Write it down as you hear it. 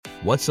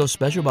What's so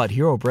special about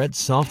Hero Bread's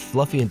soft,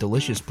 fluffy, and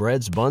delicious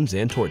breads, buns,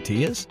 and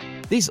tortillas?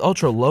 These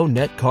ultra-low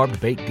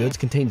net-carb baked goods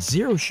contain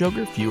zero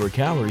sugar, fewer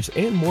calories,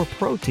 and more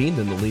protein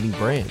than the leading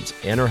brands,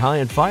 and are high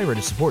in fiber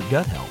to support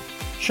gut health.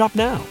 Shop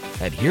now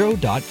at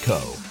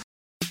Hero.co.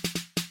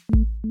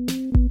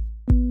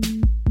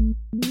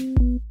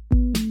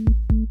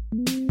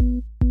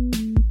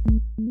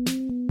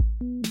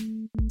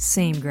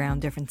 Same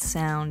ground, different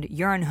sound.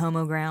 You're on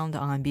Homo Ground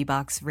on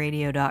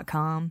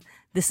bboxradio.com.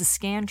 This is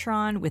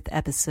Scantron with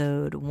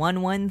episode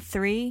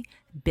 113,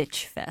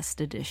 Bitch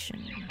Fest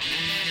edition.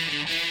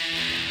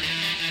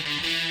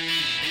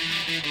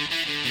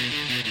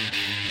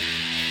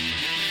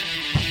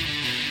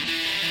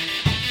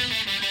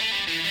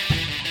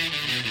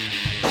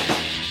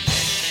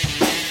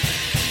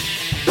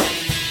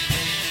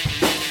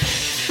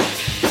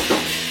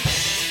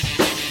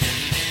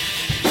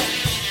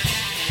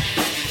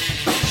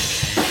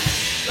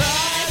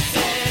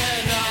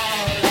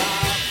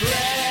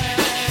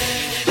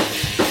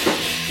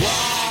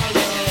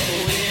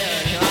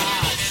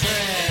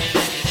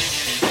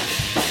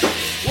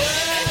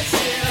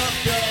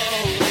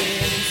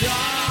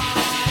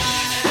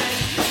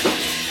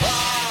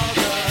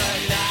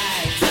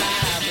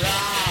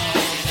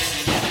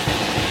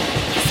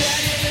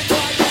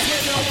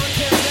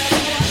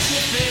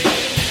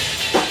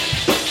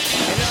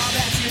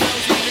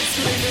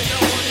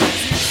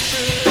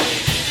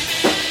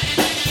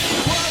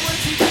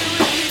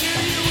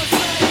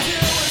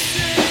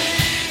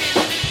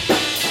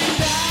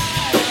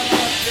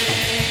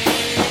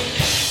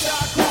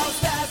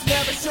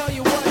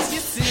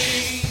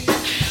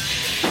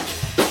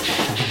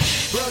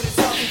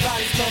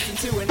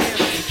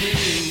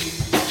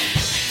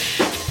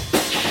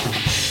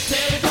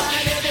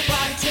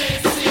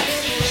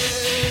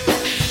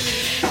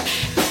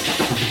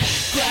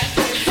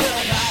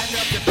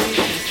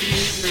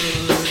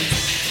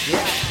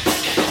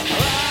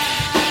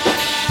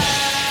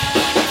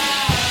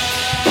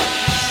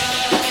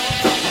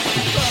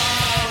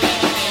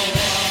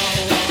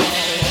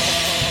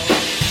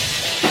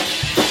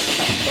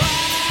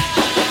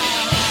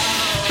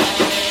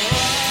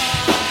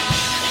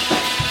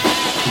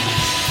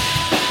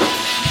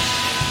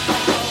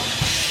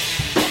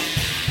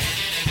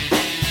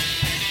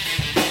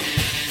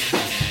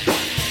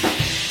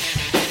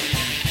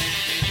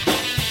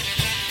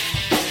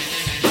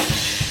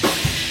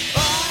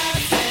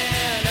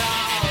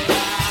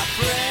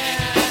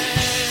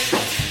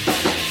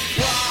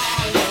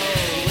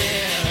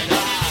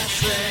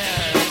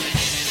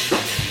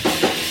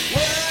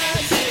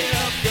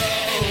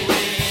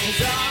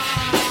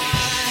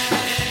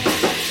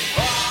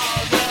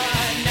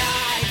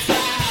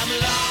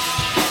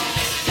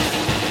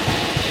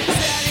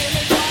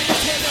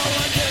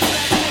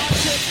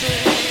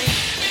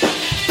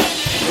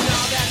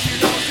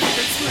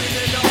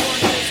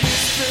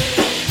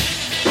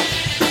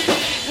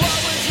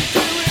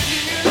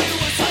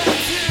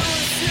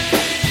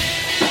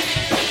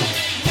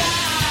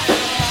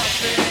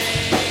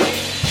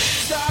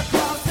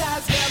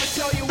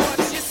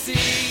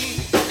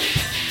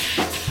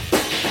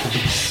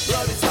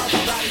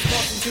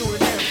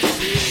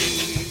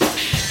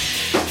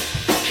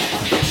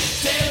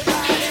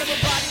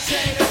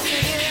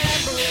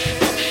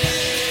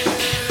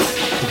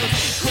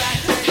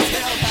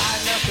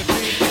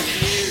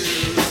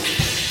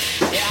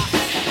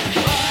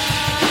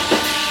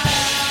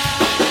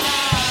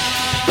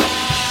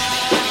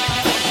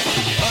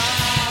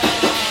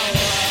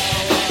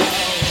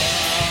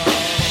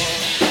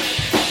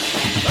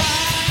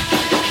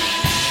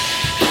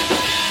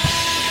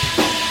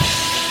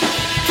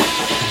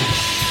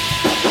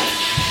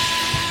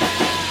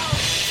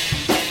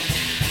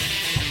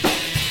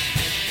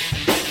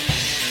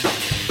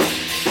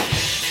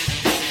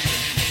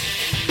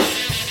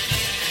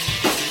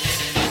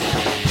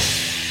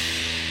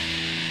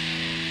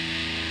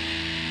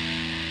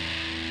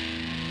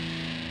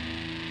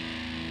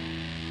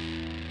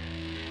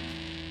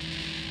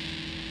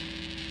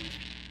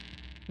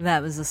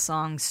 That was the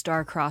song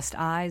Star-Crossed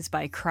Eyes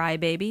by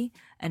Crybaby,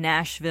 a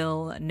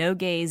Nashville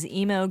no-gaze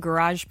emo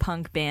garage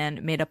punk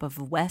band made up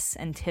of Wes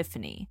and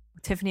Tiffany.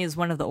 Tiffany is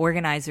one of the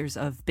organizers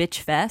of Bitch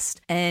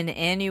Fest, an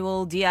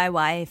annual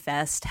DIY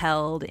fest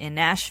held in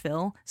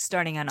Nashville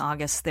starting on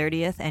August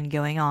 30th and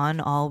going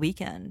on all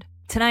weekend.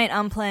 Tonight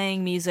I'm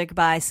playing music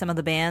by some of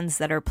the bands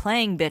that are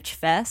playing Bitch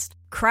Fest.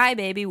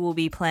 Crybaby will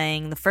be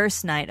playing the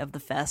first night of the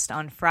fest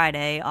on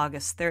Friday,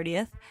 August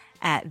 30th,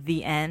 at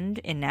The End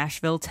in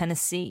Nashville,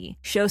 Tennessee.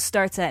 Show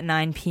starts at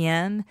 9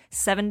 p.m.,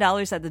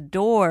 $7 at the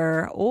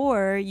door,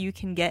 or you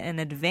can get an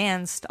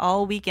advanced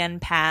all-weekend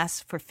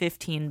pass for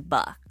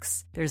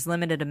 $15. There's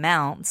limited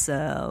amount,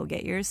 so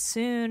get yours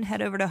soon.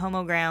 Head over to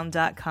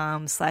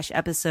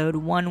homoground.com/episode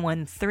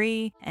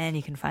 113, and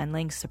you can find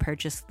links to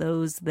purchase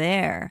those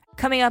there.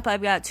 Coming up,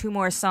 I've got two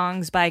more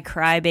songs by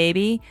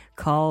Crybaby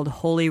called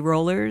Holy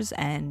Rollers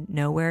and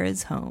Nowhere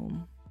Is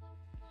Home.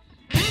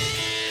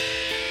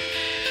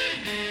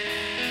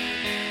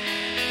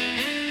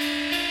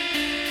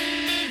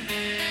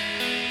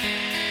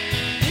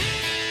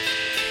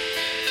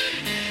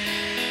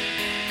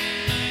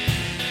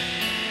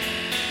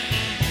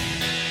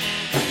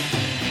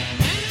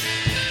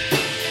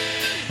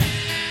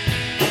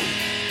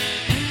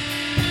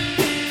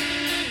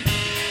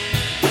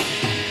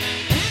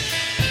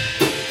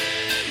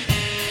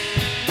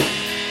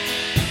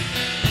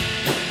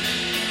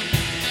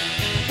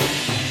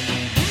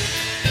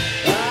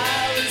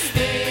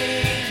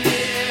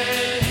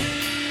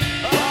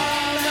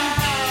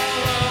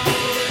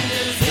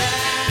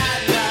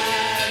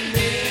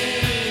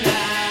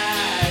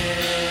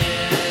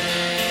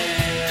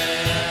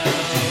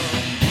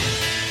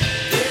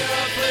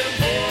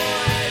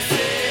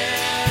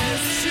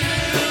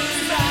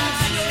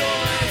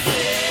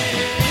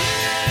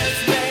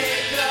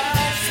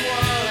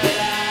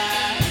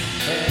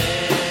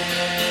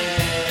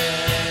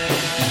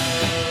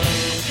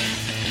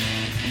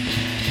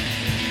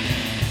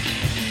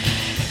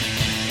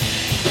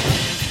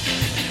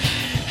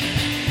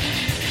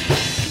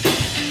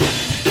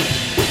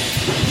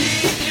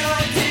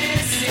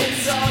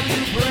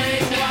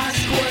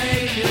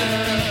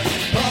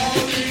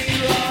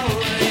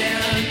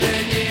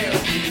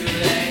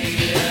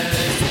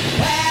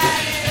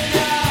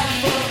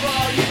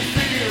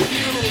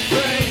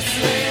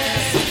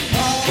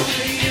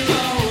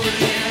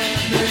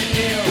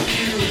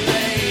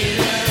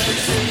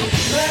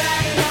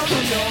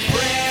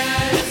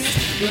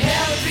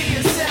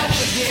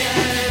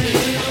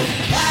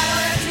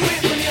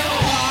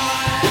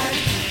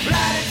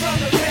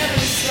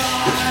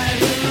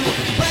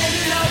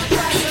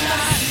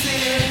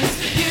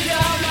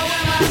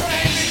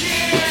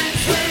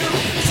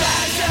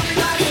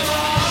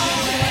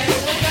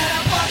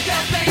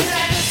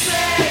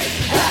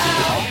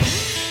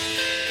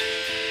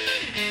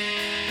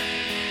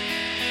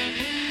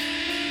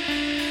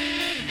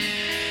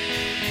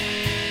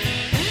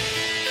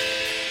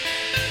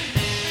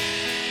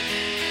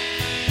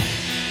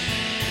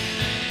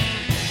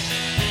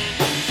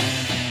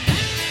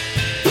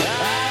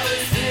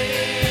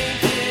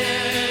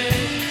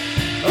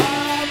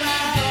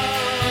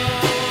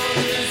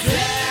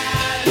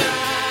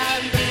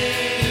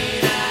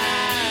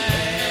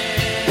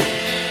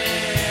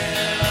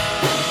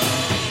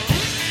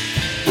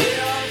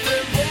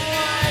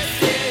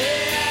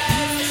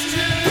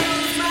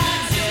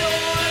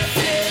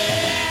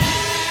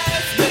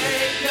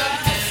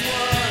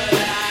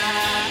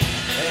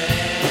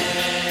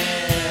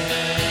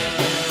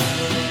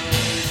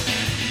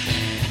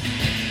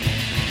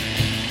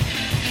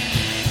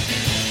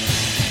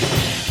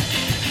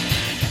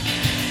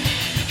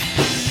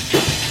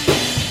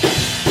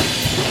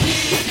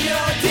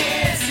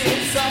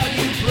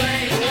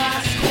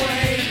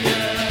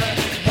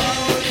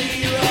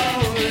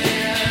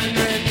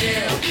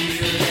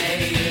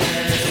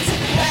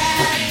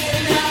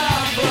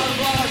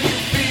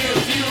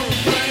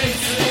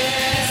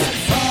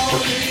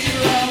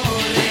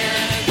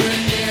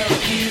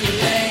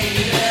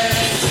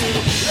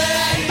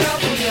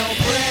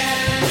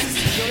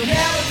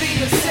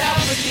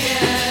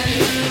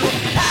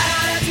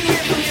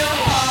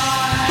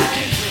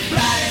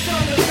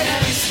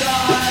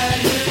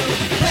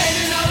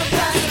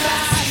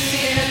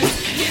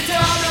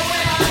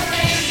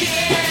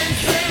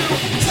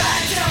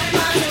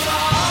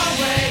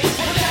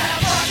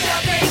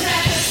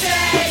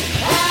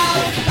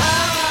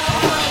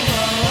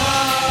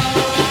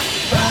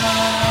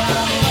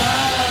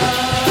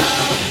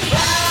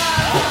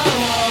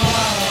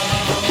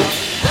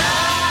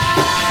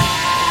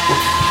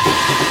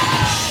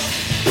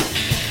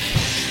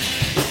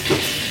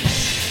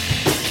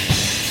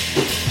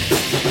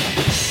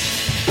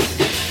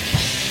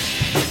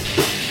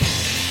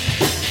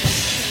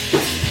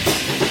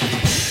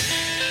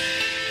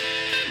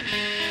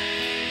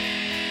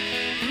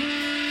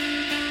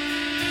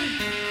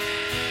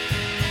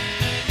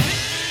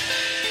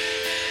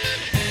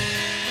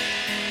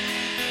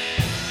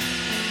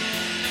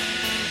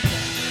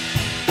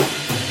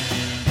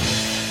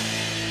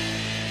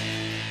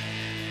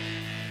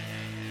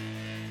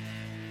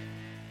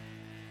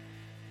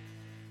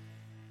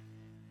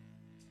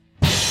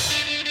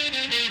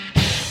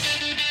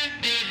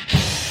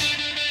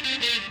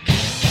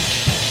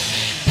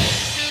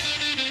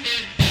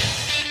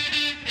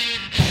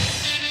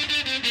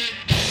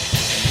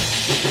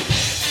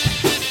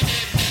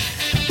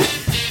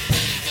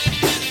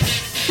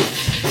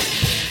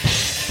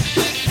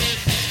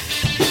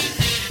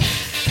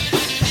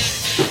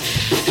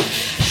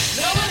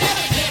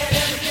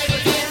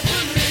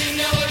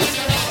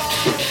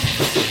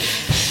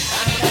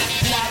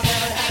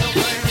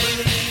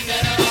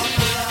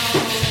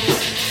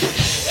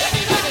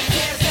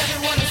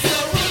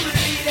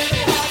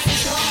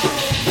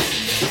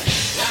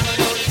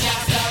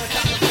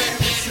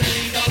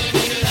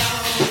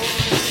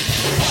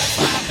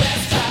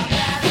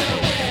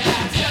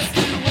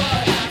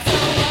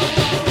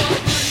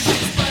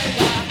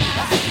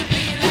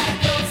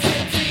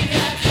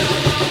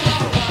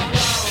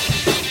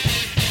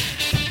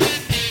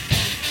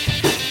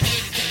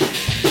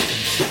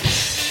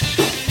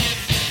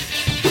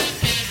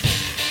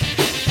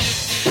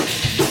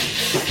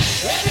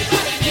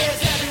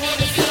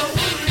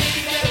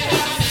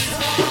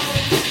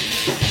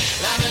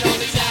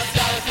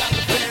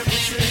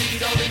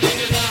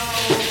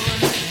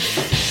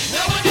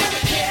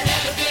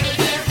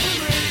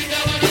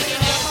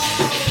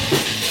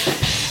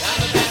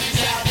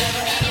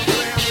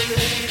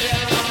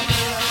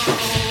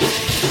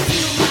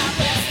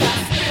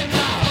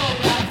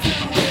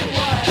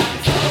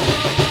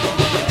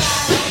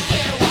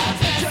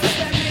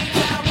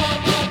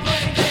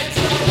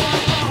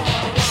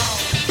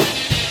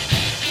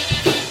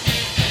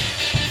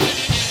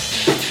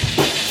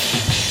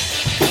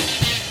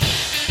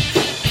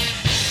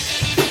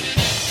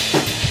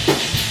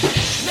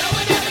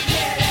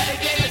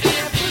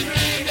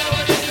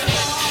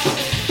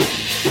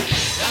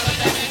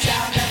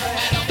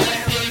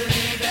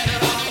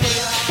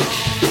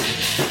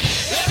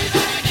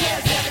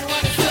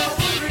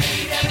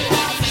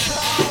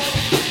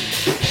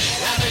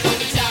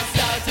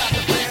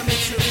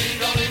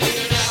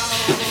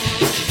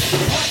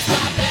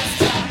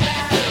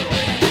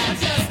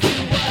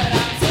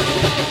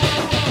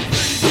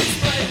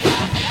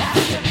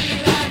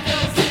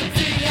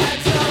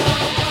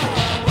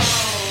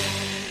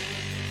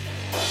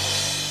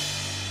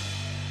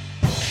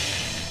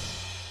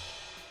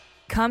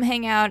 Come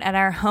hang out at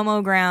our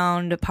Homo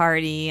Ground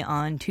party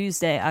on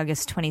Tuesday,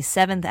 August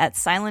 27th at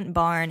Silent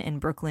Barn in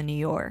Brooklyn, New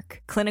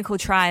York. Clinical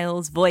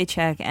Trials,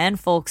 Wojciech, and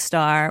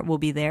Folkstar will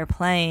be there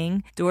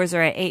playing. Doors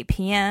are at 8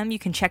 p.m. You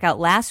can check out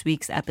last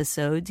week's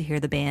episode to hear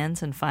the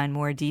bands and find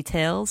more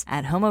details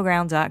at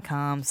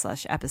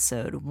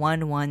homoground.com/episode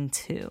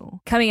 112.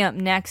 Coming up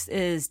next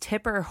is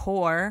Tipper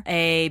Whore,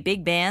 a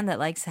big band that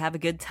likes to have a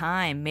good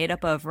time, made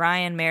up of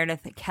Ryan,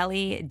 Meredith,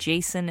 Kelly,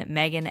 Jason,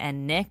 Megan,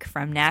 and Nick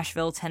from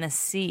Nashville,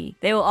 Tennessee.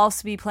 They will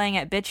also be playing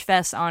at Bitch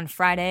Fest on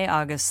Friday,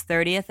 August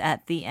 30th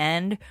at The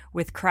End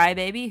with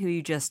Crybaby, who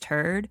you just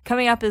heard.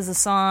 Coming up is the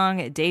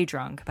song Day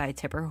Drunk by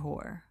Tipper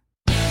Whore.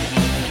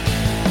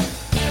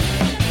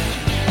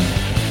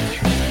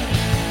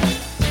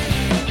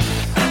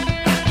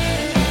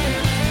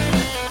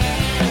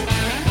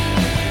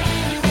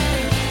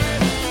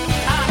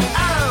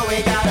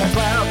 We got a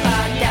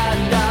 12-pack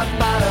and a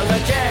bottle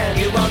of gin.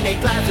 You won't need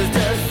glasses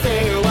to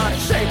see what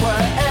shape we're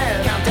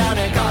in. Countdown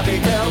and coffee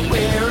till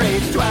we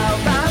reach 12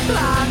 o'clock.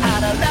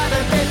 At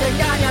 11:50,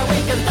 yeah, we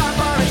can stop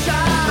for a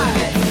shot.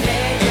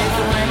 It's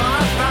way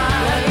more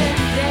fun.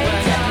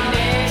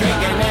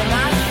 Drinking in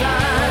the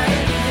sun.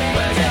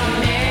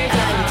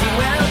 And you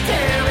will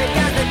too,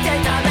 because the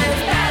daytime is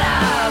better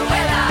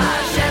with a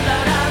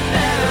shitload of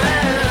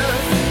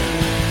booze.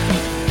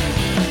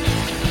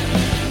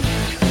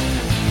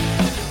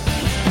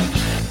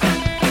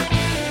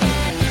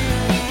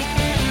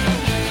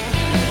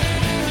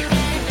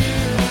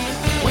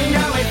 We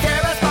know it's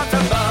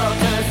irresponsible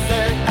to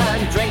sit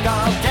and drink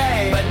all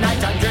day, but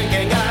nighttime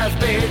drinking has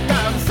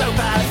become so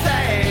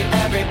passé.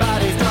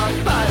 Everybody's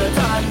drunk by the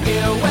time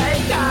you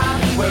wake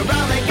up. We're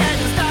only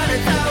getting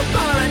started, so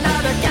pour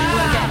another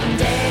cup.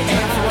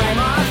 It's way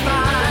more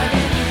fun.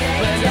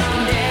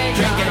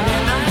 Drinking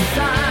in the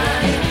sun.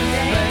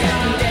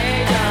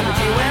 And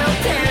you will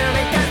too,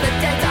 because the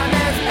daytime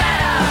is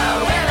better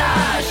with a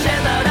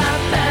shitload of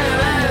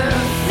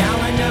booze. Now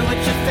I know what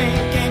you're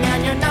thinking,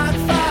 and you're not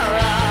far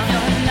off.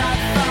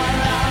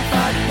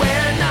 But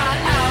we're not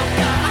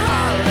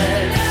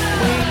alcoholics.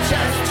 We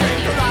just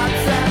drink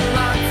lots and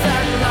lots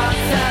and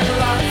lots and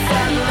lots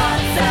and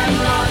lots and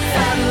lots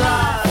and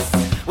lots.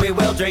 We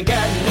will drink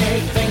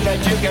anything that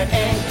you can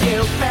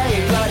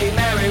incubate. Bloody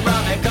Mary,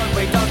 rum and coke,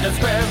 we don't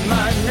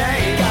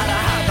discriminate. Gotta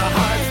have the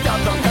hard stuff,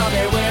 don't tell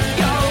me with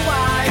your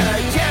wine.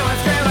 'Cause you are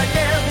screw a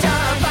new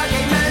job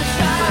fucking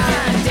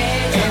machine.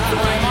 It's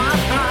way more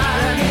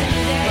fun.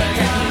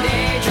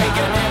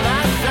 Drinking in the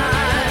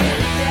sun.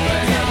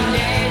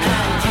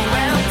 And you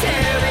will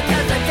too,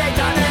 because the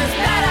daytime is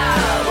better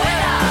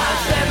with a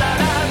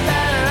shitload of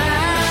booze.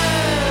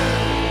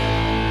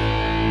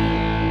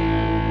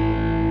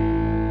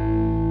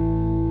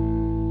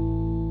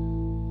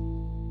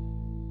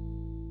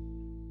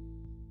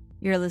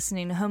 You're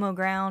listening to Homo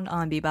Ground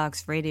on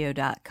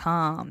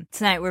bboxradio.com.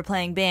 Tonight we're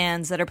playing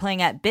bands that are playing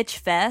at Bitch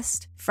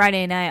Fest.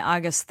 Friday night,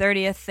 August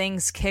 30th,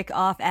 things kick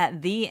off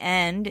at The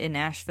End in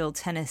Nashville,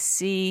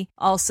 Tennessee.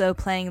 Also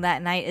playing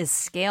that night is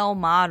Scale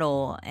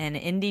Model, an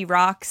indie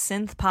rock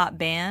synth pop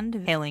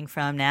band hailing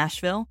from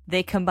Nashville.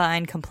 They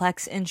combine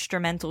complex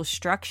instrumental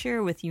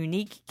structure with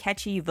unique,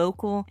 catchy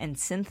vocal and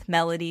synth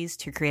melodies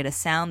to create a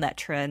sound that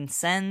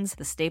transcends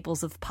the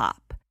staples of pop.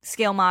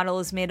 Scale Model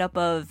is made up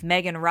of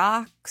Megan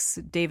Rocks,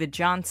 David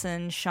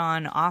Johnson,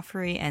 Sean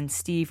Offrey, and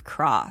Steve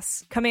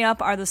Cross. Coming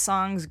up are the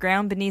songs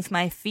Ground Beneath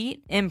My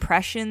Feet,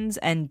 Impressions,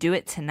 and Do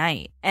It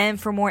Tonight.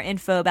 And for more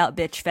info about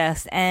Bitch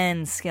Fest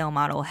and Scale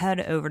Model, head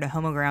over to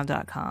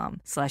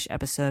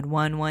homoground.com/episode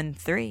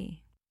 113.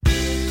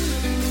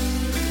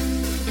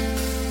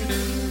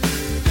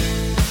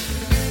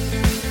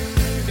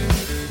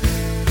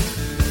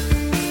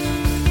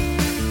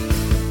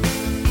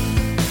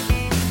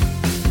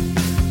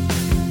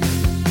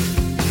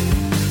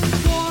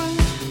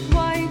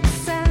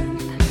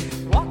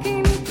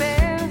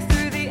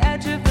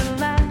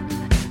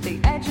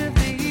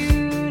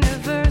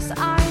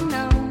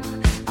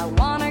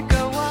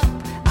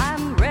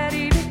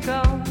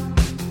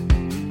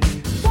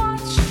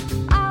 Watch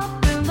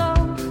out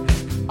below.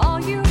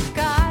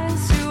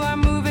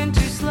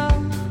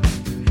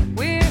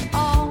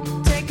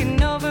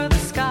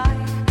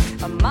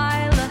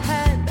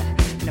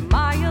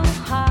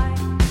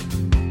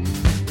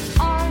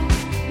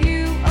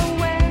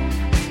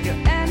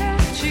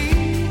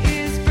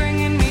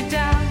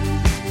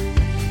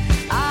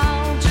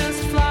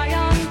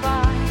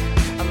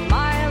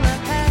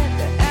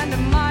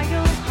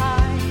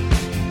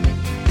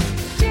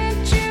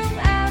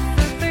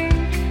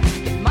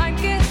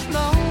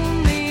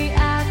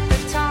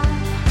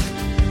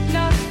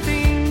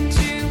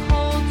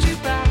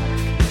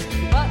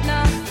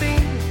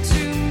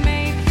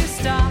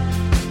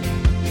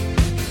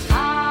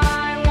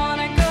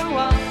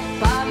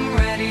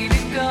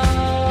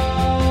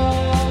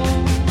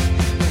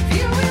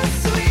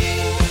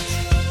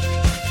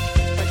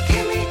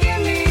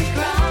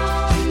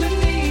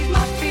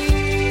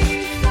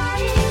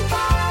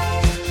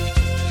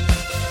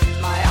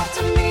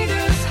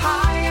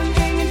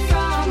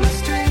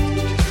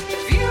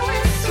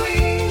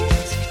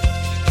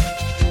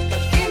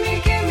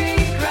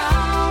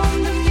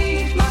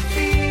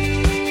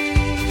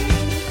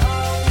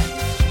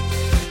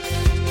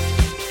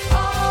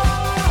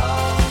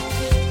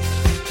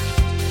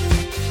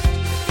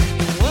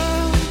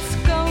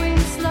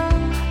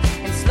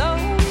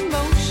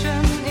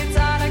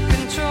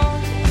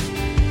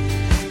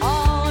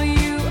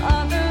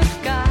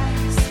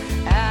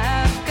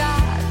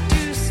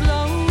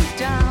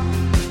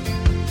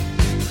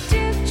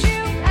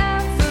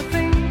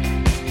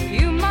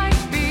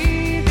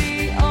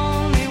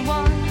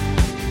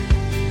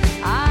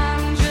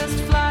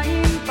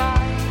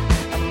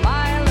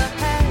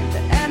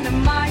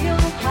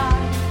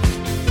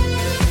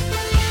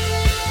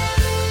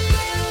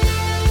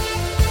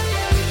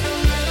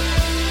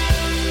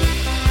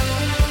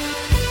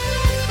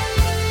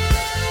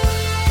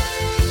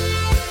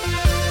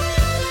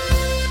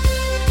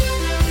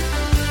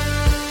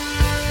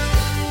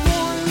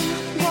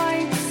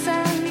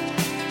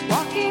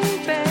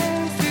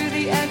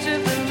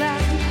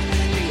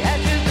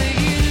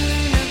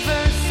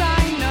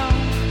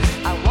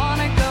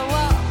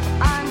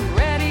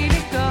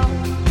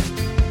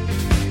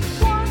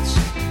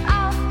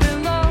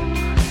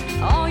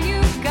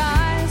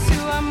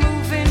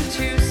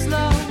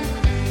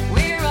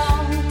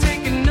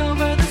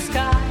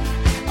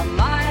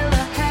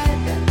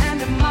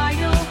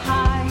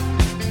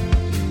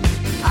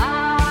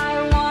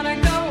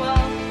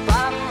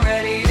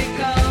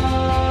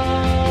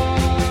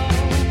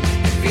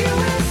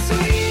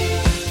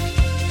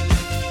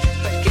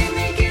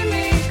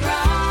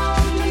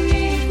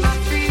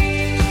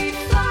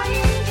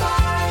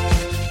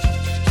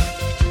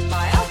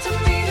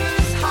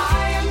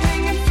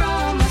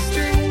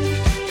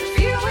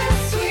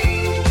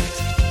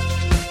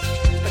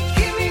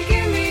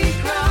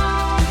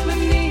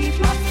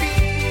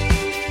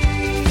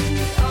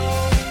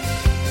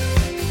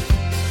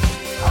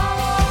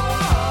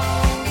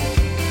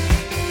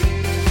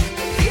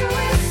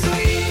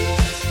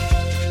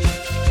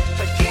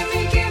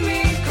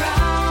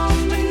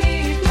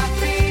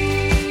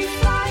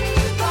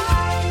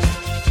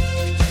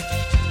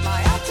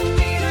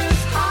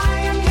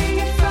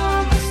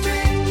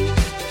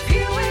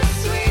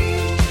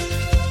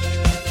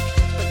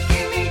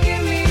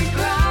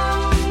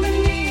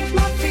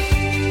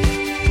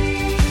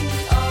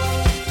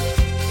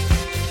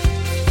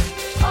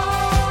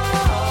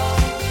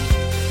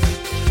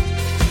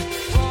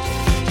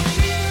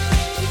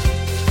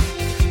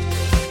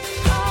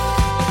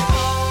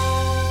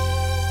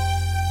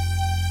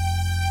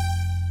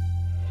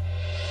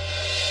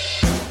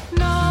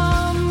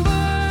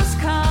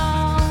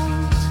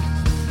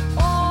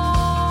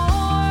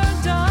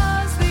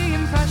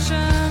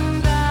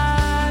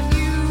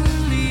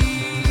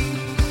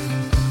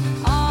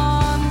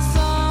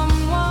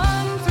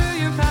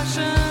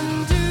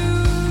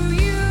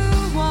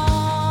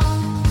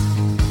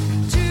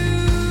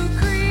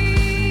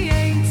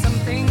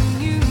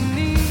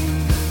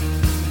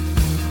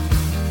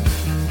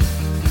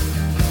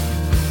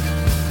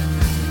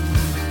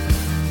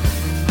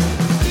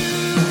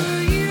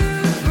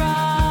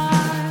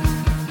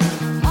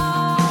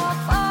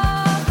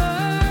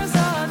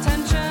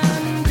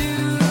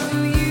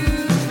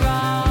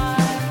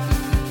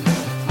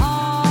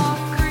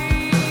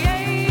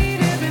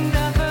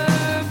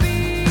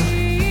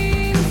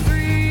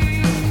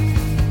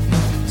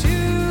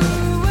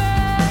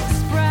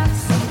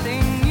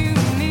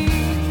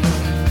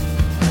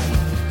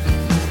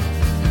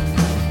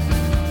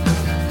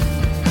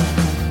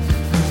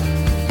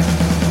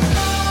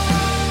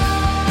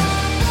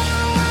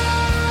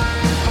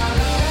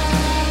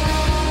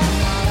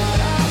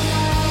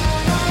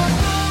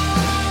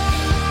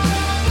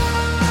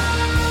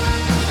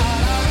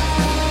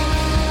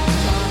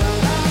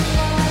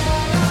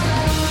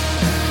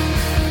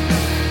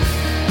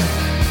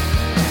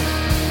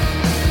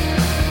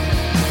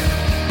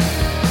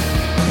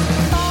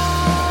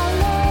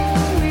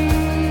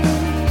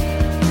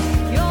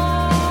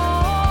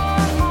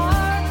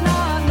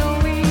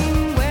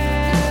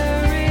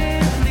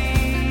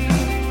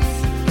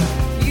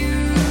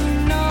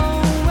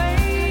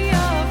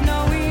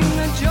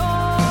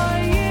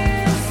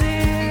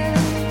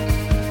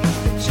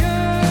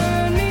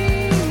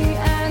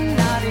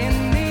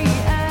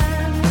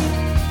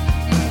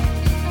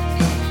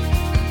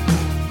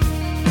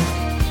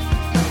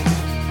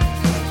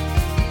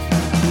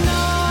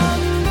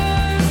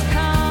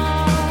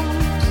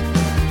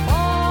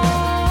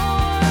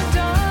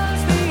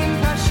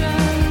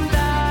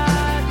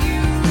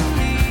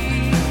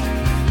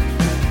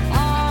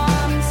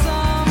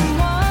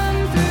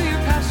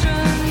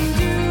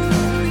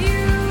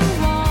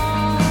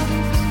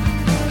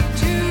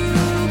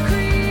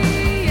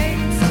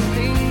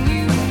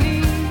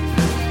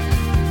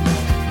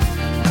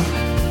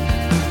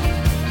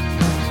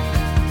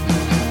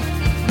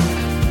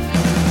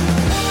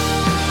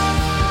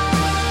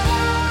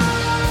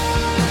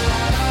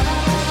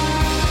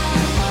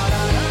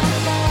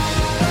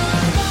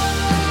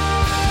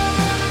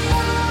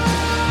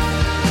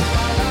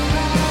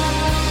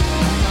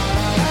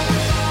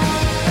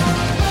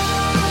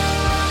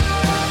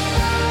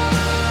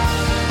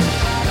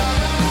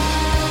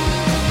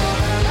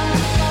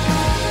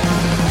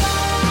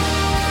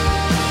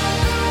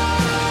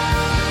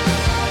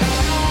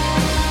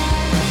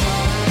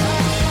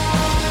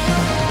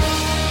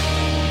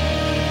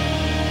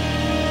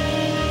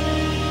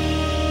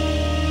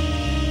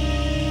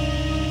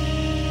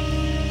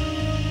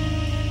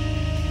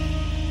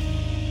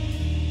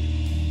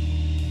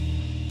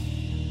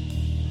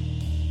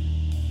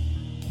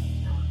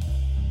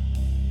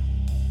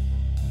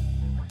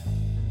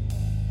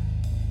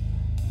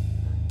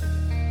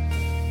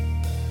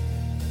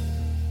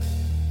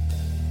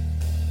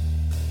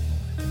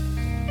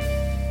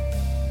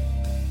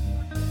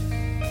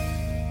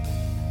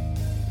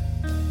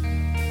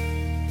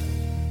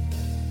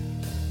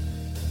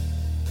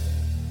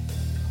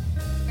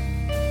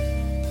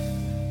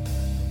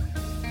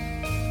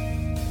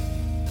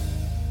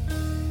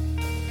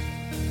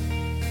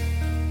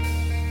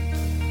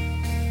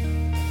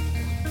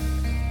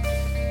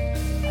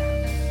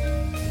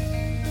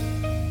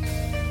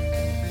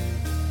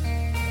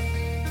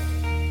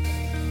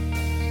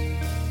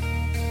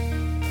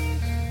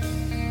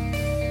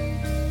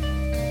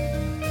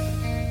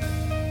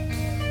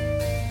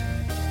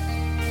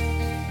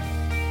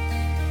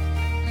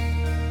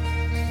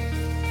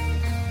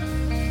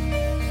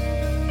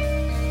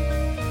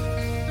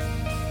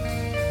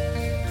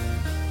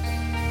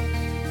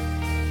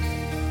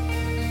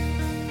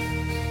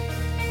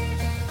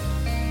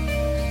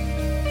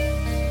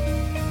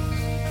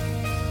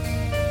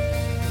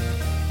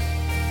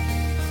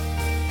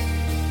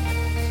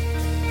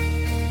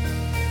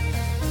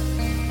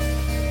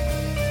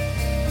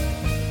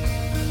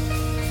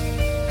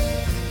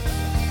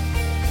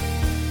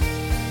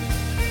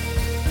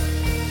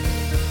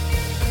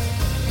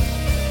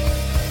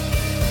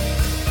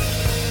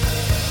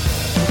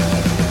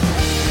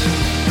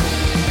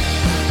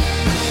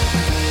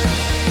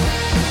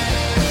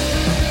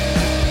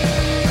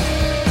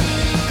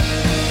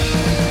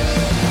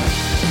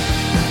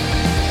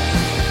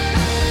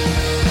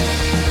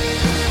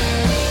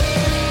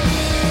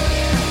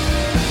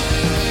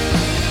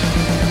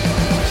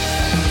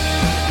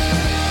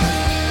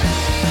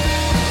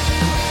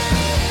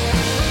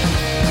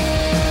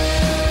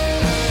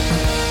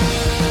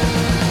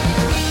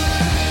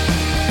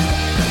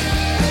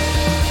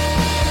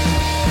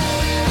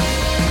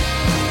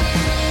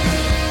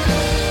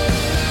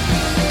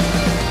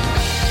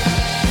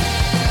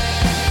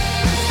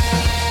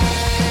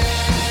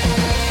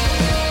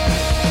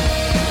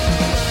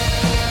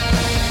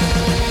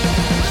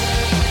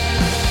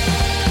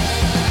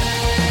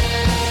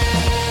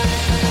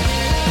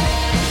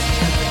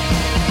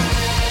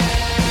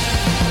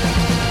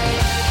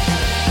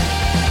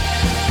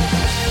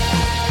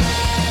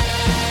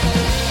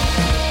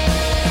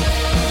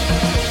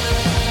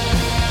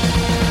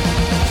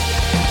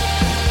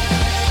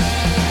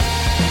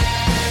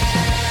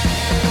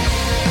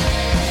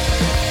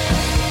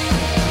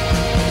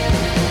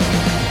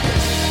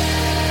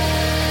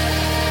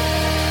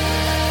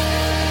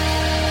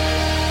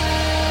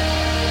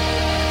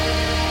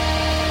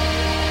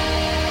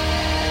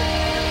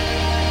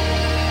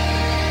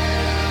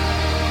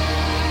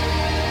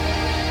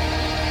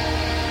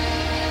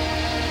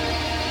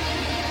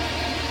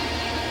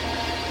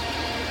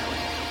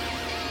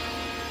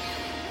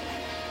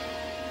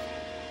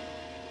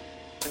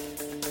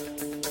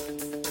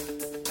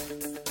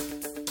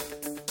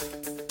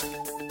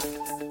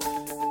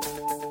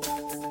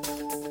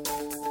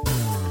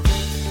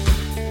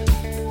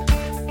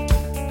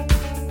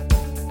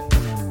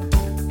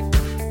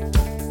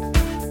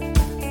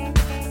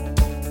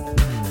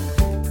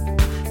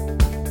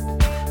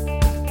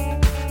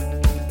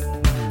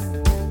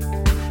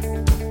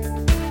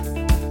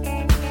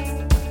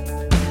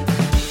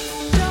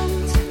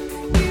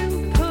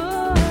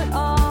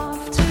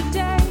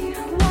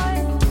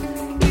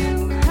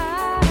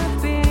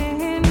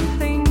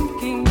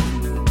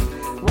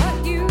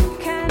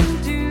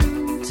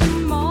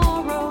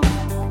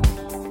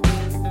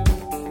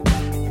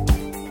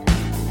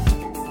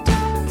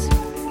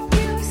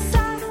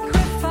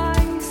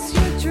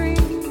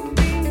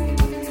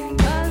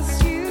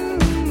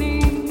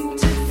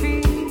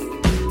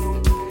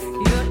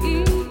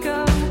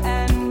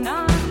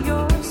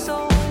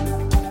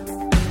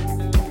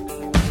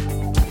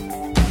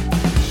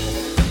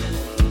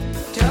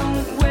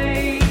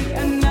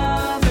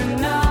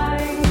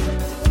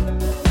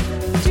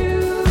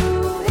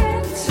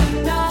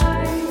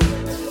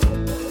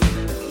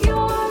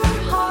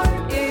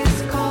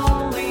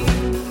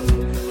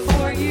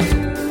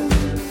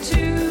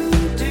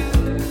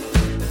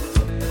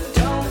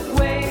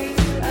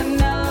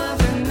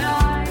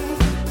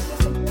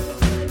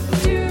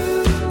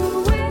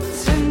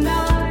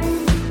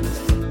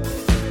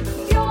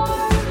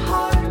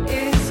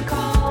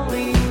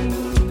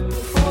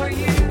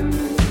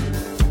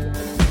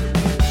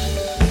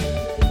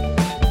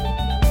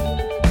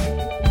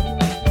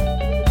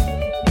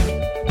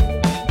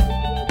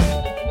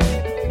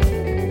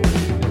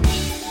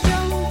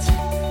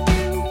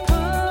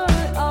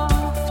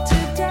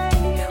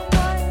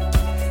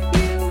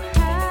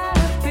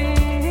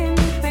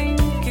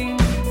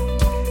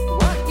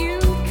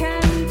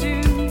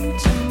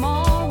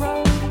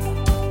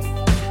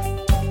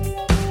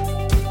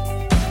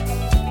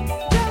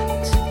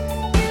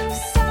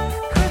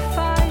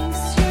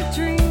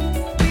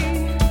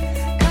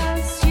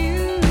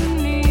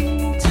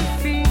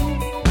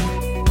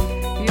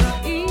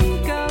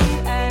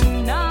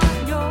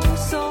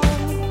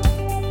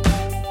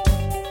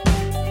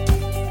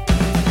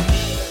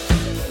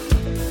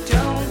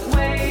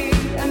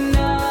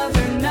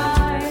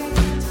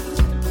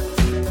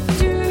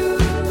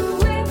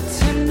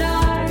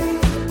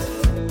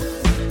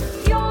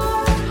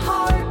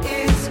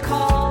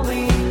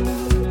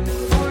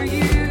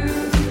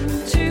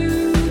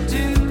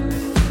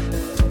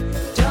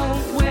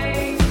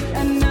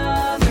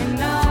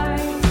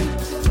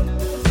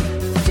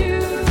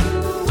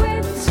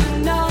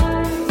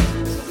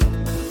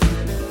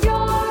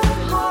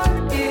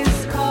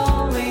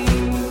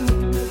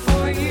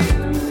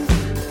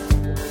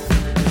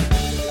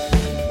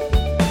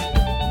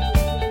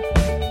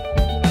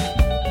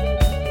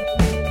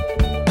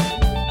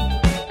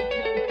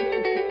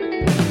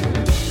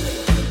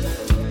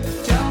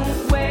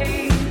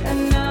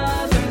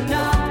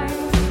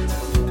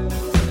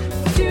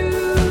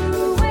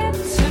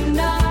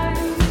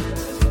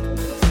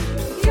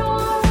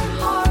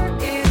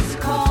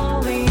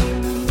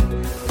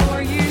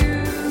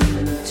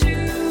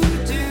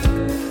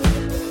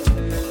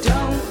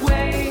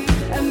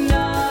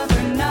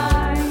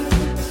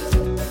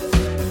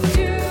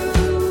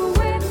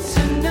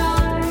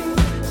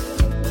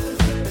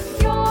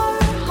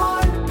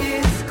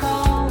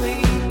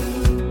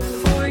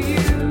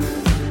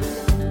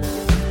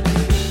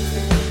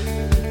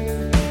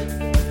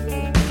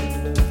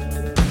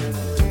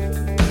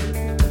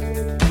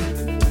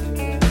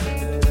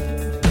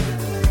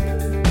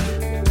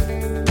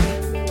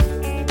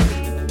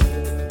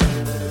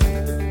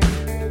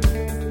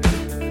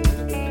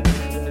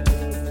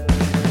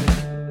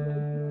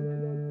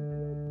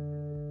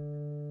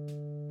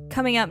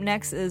 Coming up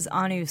next is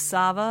Anu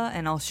Sava,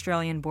 an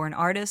Australian-born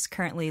artist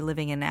currently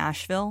living in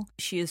Nashville.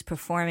 She is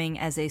performing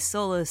as a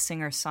solo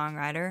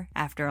singer-songwriter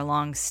after a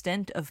long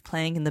stint of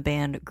playing in the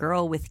band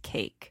Girl with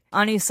Cake.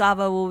 Anu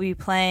Sava will be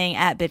playing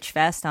at Bitch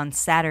Fest on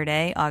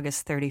Saturday,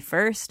 August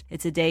 31st.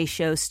 It's a day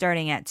show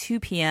starting at 2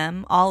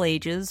 p.m., all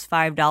ages,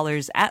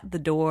 $5 at the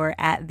door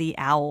at the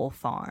Owl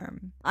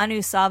Farm.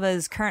 Anu Sava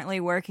is currently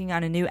working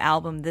on a new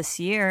album this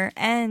year,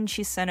 and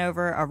she sent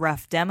over a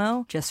rough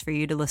demo just for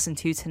you to listen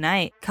to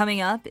tonight.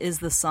 Coming up is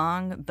the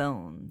song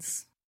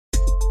Bones.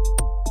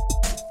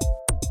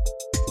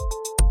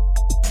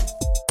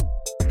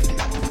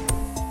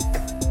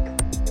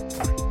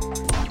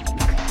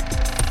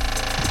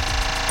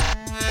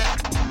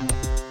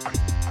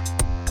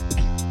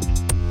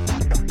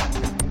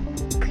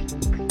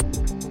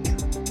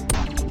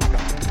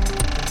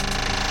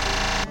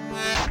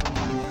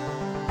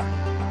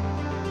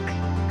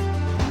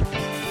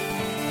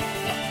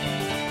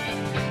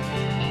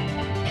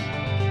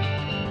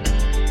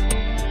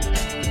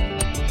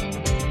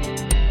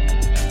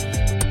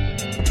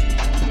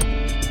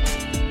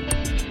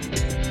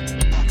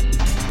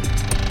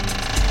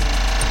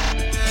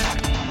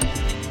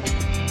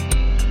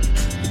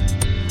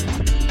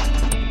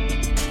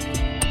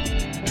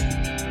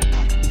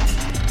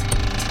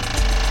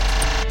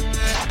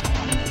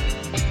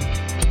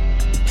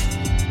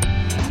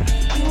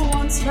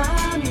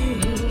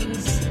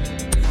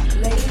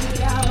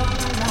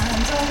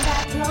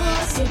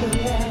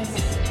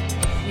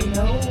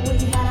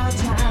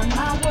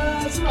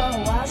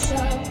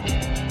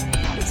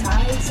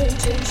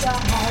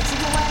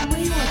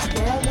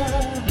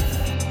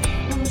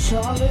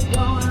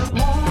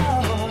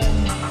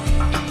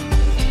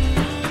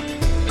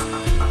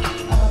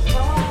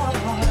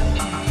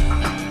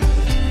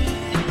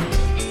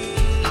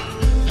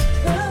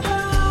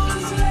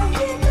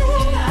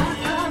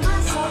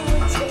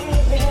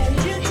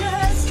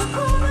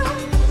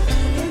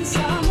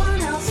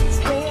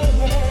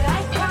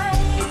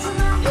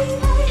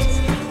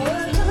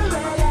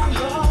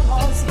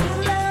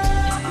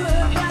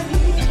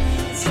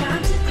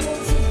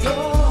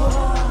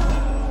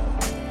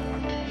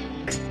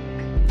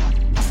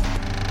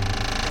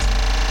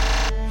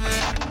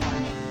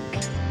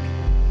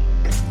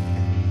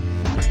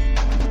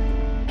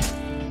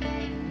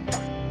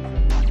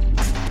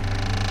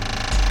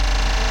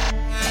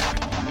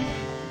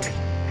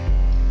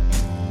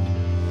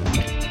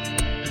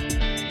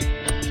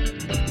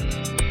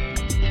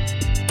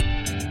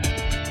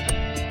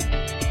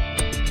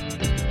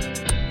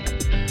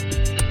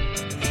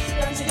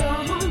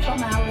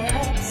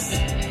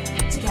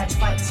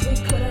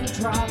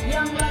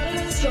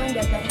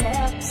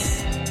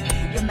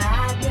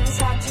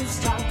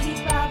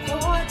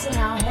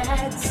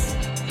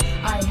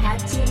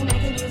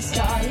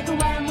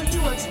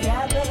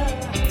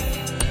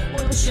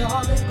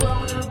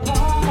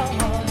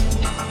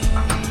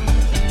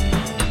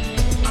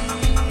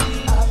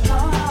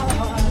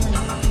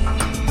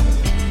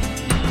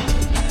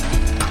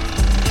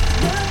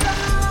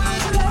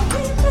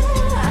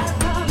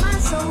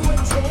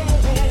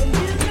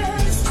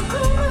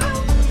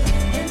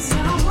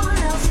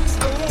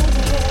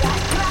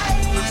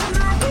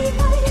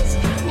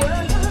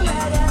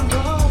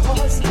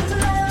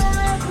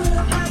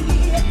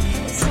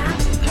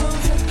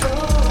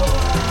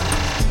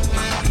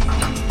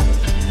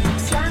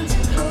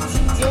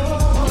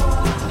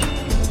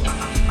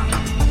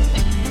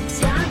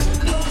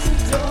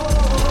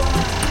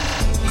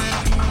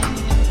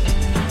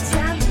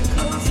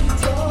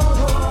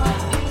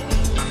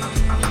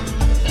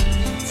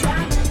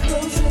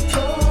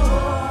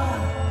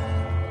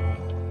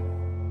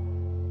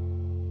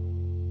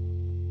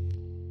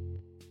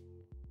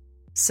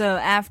 So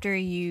after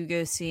you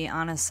go see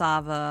Anu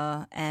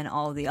Sava and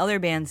all the other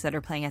bands that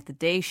are playing at the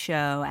day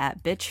show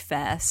at Bitch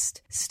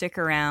Fest, stick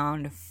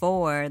around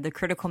for the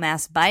Critical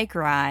Mass bike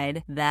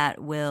ride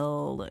that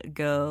will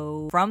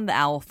go from the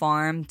Owl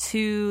Farm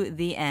to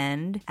the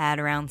end at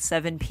around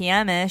 7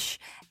 p.m.-ish.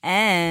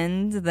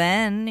 And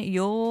then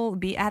you'll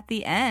be at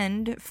the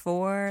end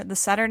for the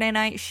Saturday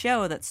night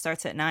show that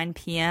starts at 9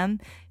 p.m.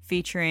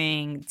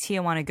 featuring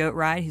Tijuana Goat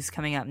Ride, who's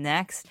coming up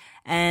next,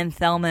 and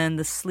Thelma and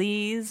the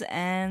Sleaze,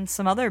 and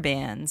some other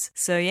bands.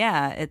 So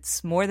yeah,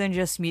 it's more than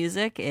just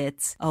music.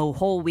 It's a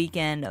whole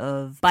weekend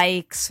of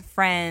bikes,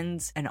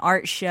 friends, an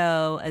art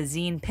show, a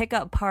zine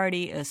pickup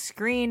party, a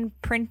screen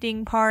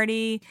printing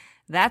party.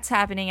 That's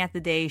happening at the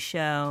day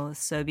show,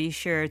 so be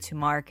sure to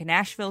mark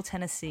Nashville,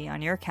 Tennessee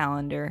on your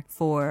calendar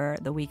for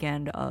the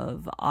weekend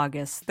of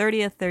August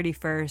 30th,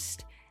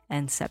 31st,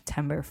 and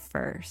September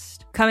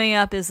 1st. Coming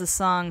up is the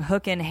song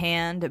Hook in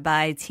Hand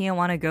by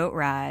Tijuana Goat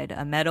Ride,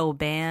 a metal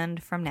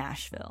band from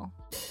Nashville.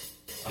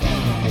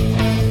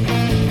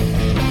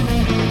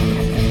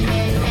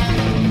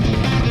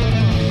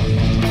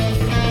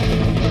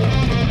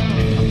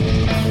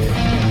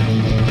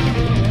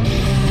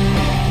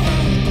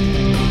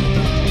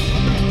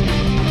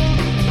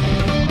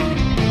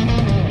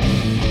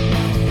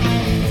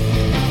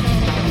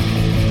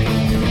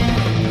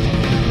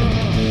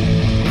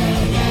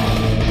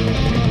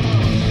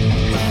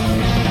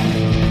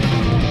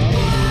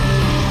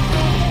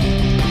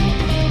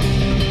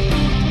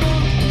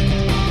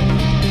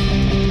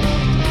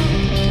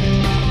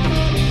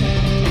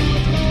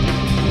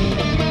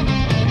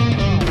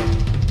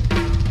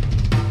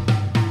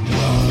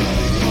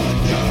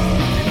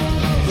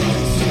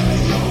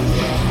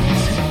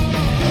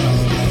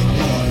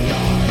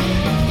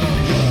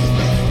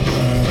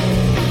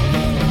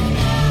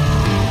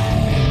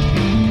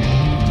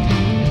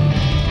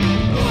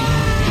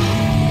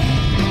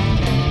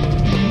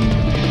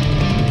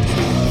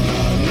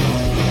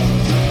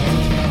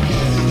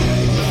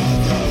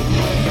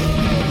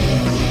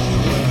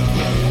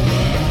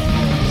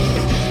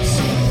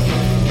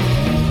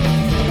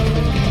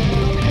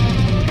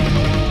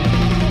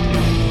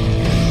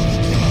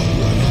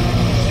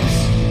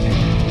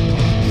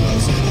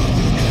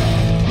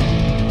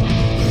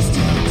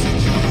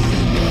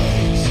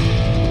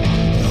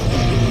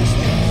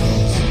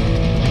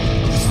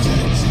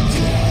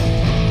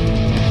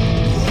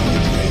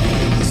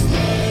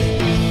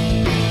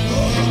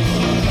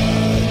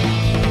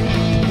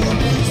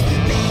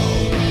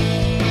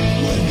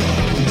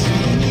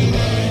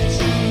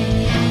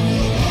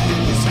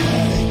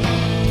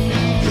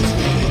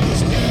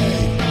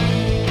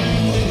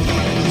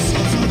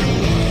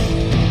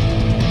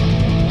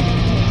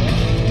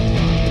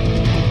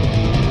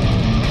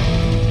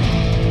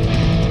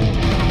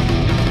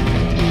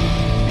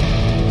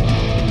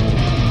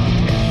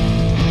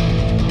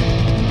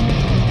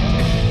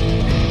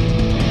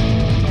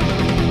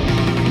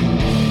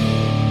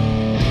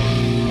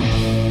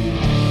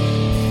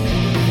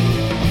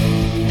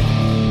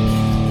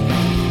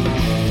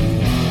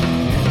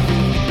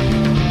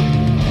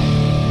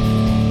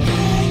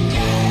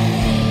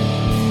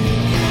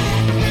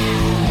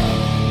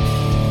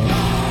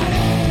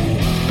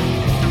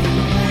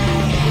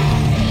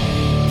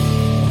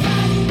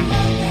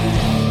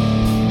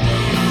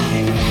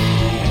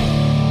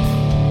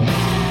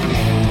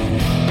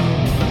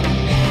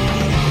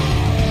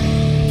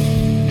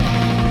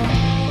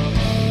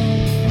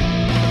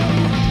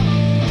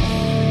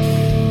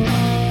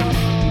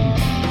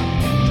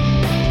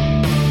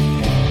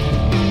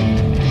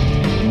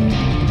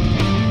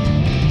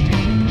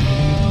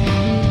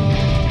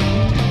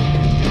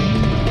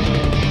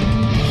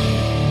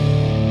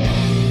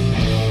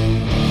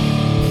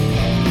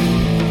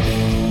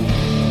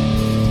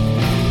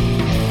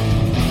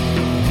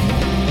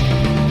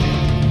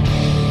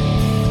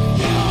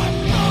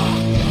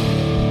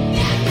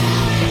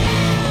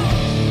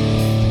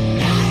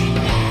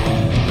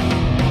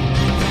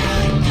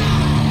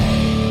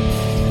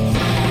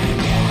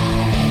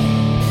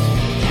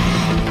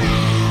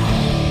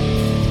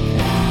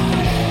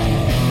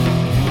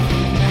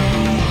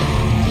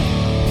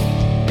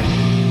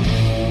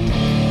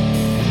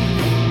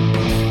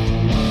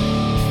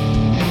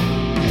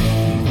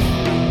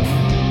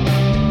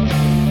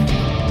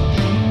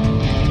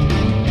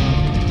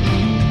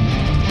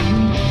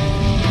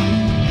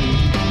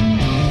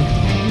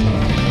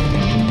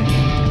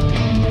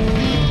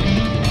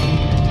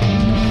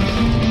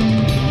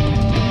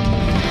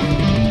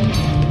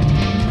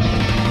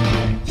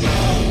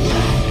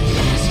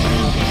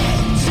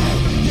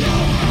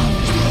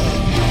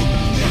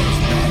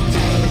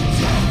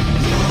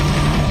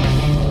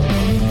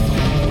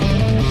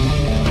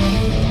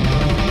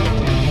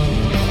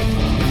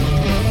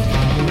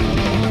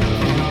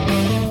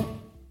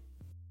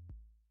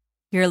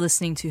 You're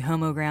listening to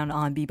Homo Ground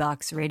on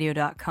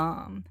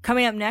BeatboxRadio.com.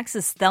 Coming up next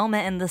is Thelma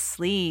and the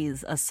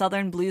Sleaze, a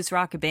southern blues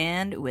rock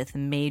band with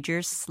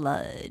Major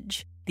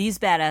Sludge. These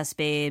badass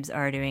babes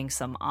are doing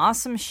some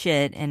awesome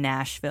shit in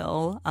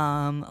Nashville,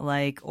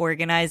 like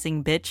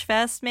organizing Bitch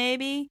Fest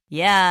maybe?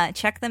 Yeah,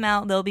 check them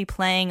out. They'll be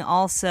playing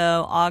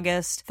also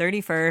August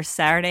 31st,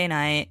 Saturday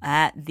night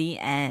at The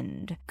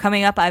End.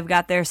 Coming up, I've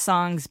got their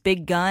songs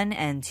Big Gun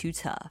and Too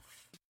Tough.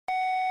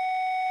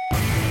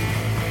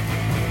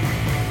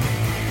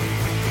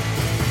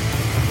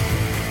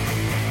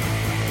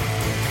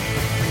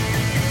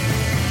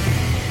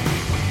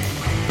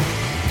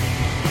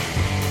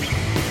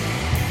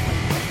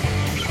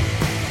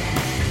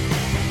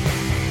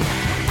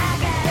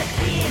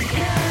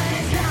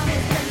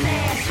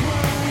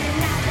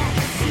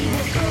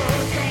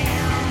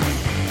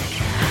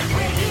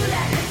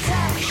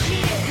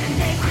 Shit,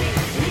 they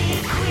quickly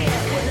quit.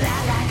 Well, I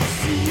like to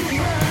see you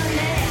run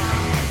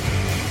now.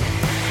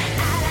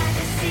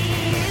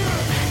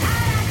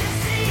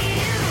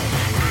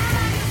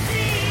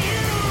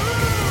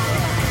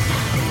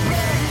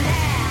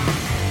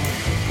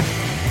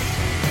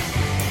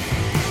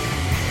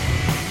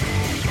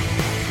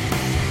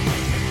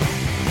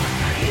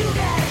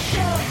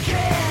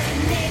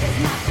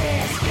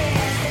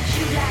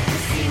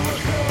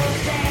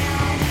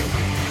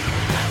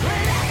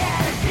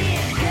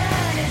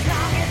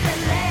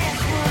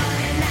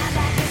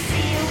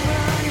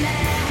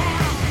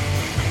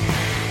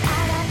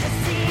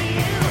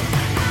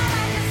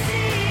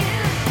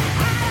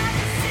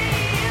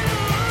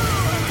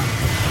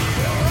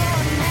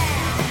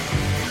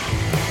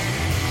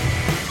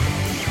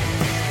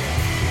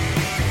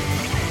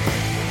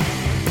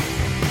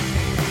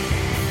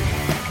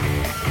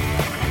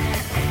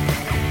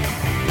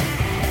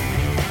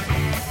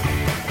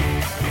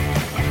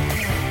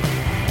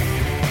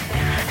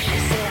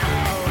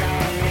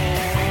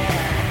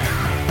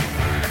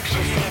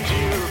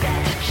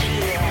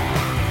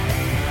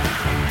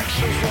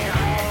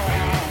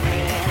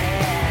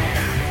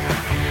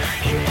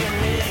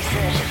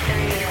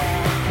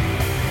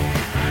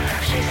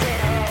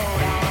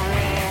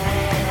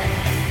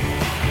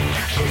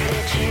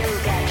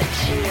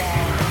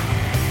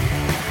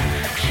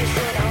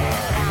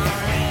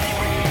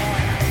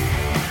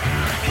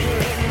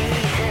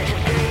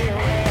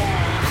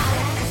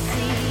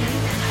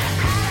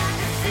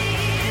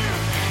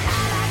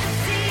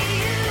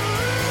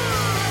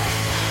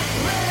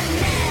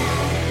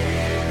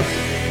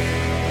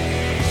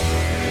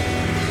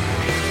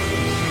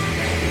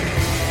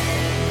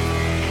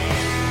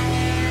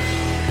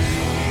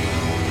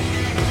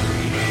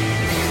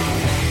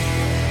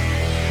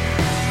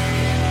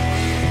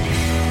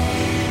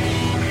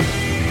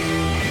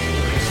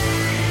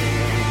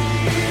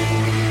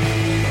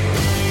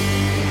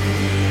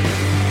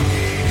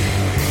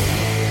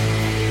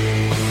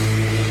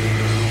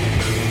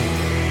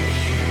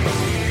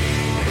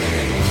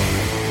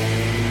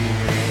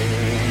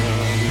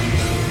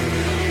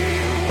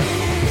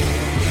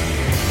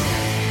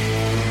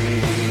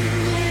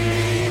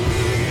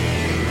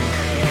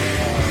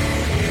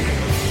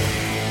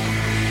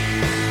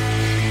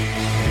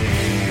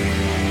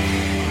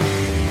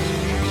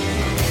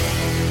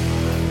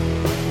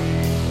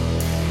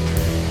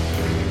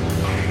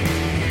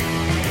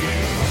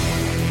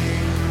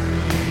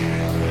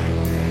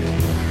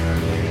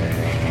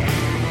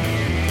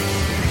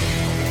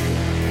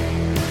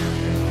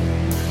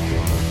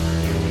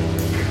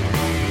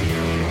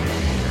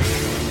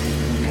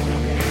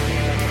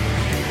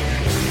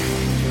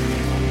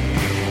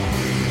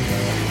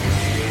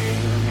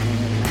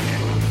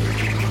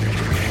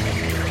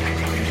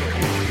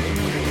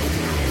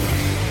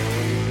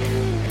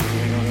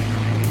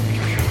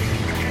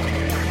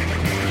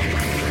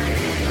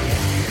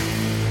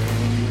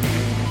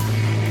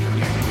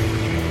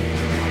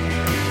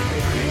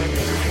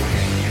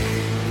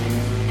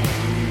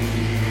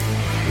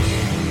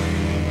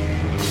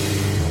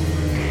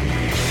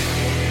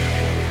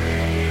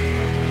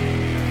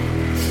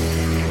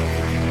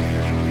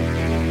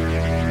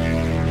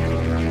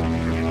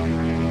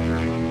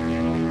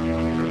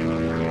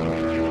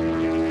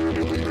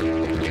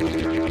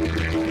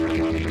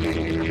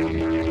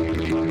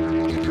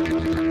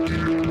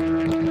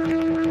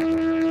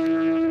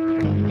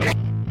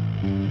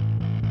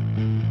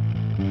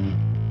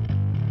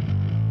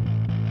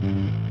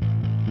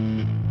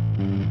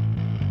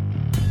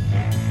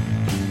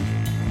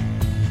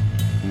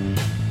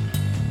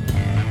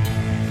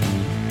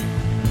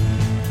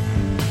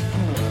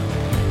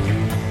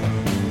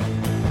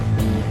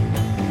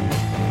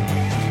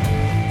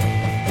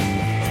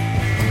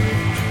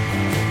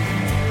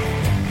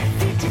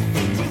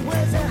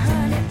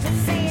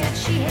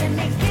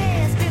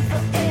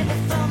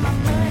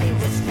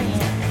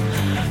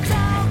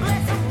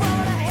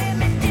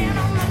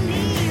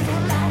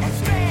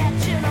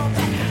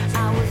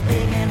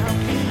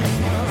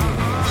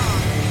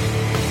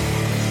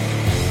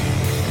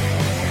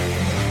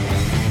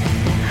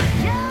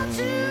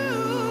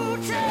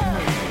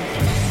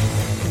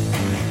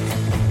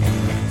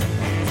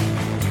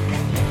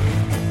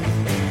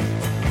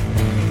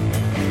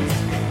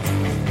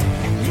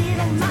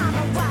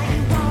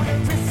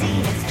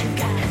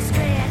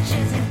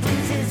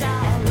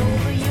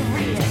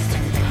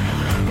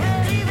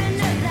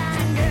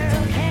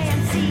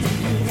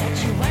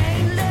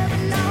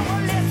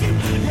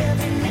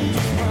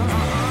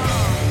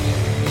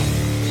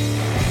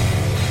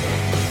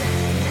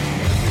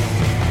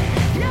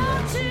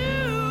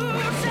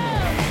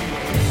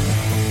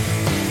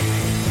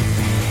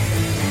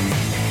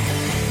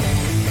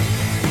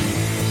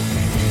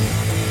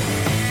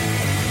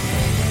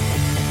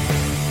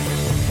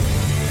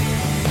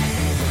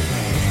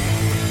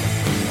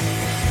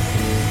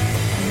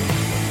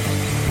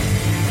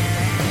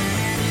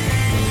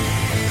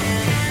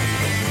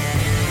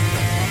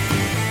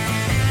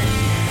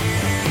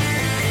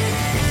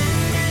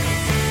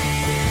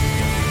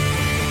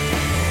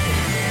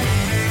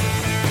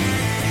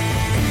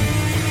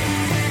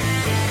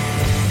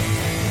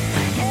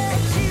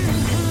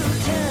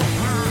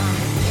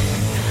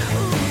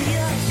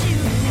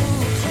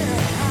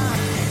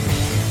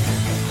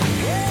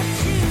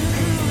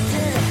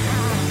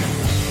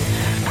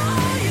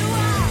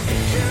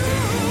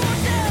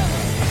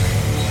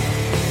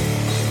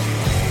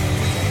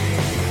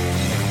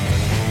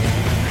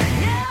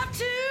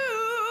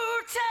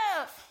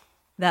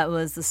 That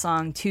was the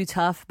song Too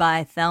Tough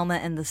by Thelma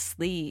and the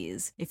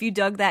Sleaze. If you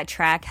dug that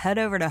track, head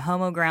over to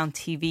Homoground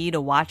TV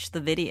to watch the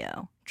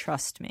video.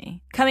 Trust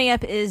me. Coming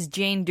up is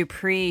Jane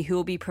Dupree, who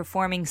will be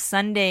performing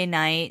Sunday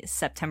night,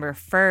 September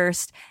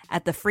 1st,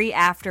 at the free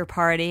after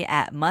party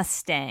at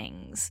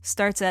Mustangs.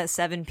 Starts at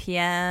 7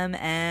 p.m.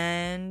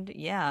 and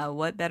yeah,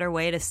 what better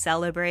way to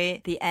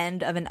celebrate the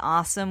end of an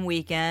awesome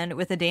weekend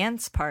with a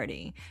dance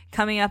party?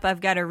 Coming up, I've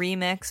got a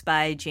remix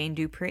by Jane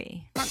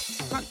Dupree.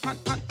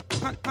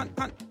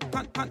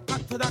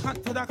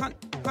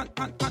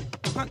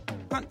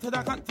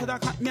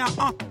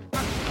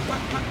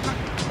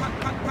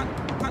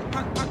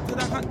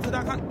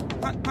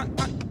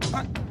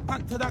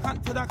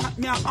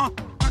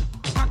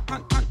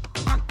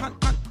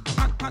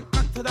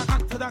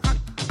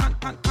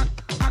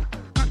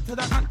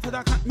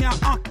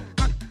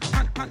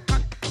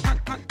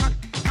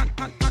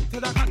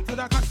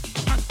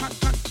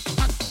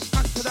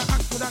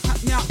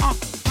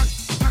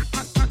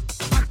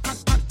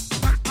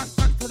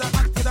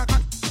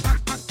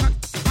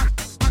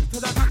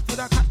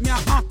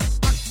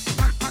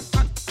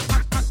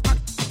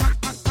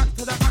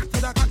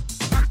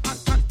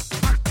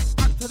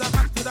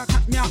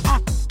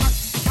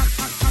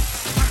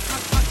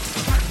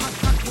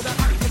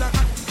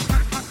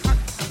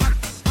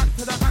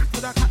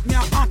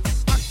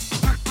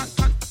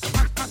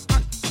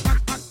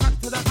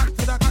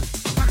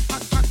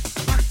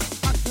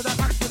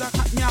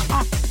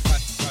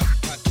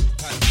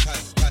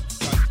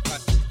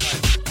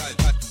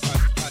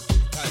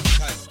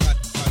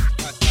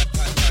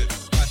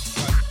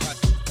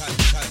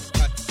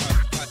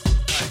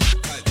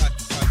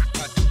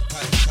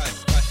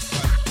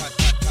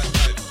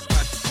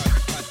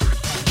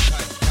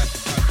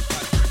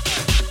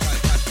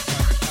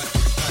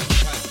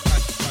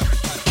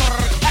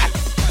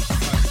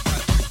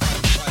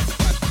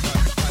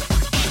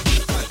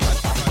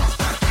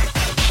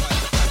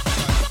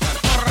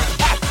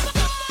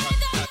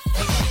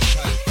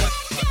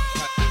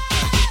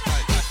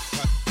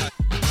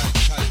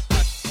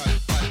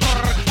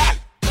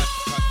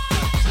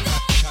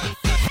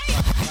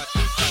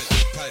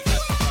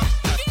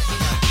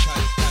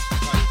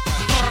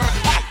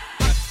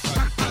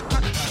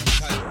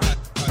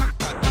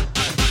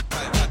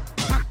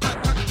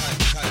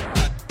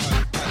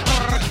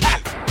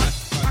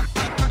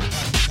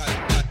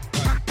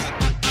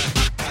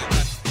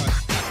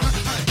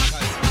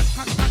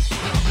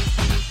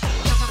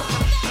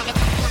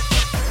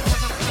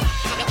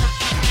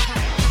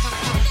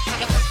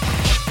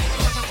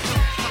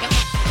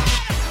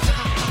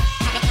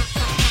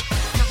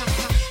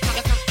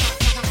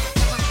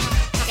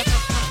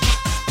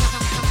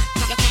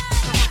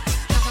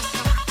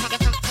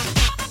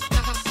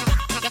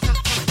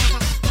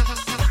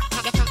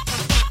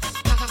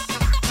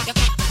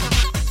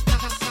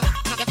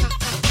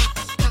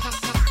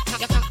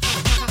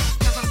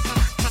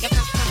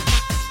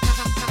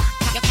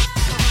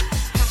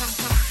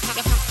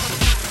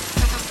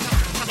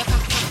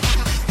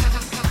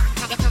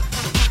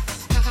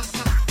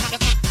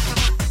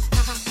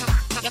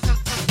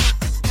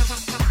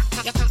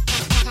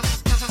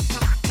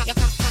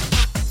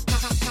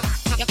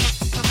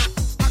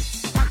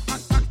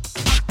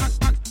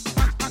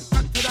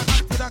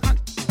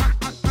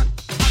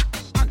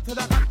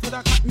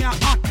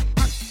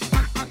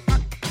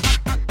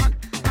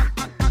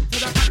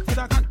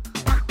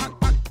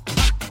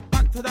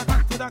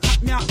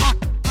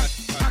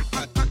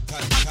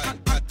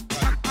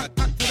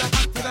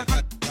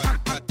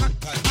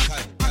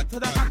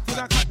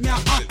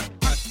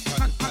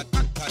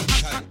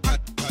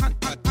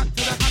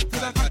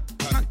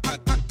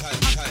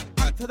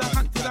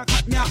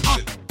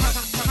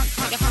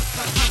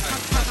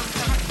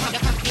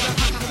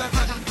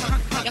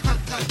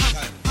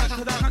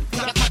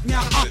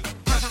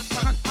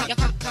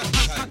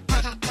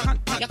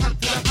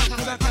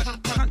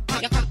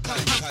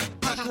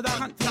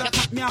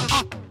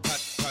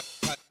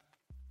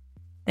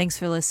 Thanks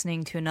for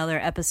listening to another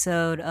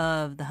episode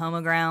of the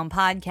Homoground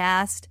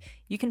podcast.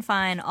 You can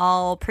find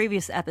all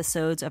previous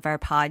episodes of our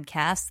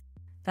podcast.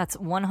 That's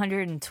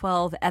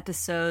 112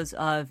 episodes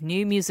of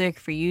new music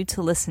for you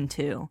to listen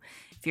to.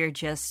 If you're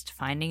just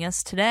finding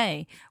us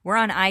today, we're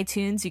on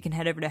iTunes. You can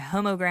head over to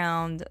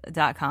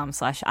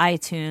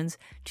homoground.com/iTunes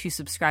to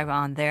subscribe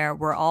on there.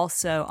 We're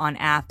also on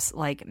apps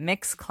like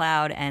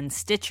Mixcloud and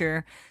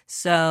Stitcher.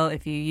 So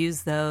if you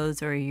use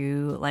those or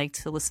you like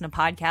to listen to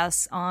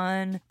podcasts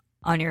on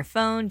your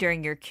phone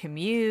during your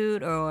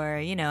commute or,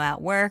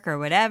 at work or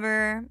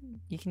whatever,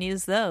 you can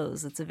use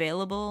those. It's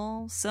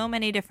available so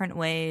many different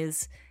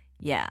ways.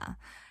 Yeah.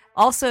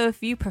 Also,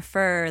 if you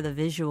prefer the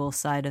visual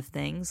side of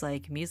things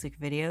like music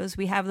videos,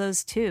 we have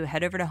those too.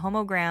 Head over to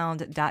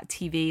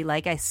homoground.tv.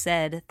 Like I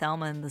said,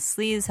 Thelma and the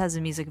Sleaze has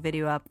a music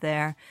video up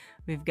there.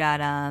 We've got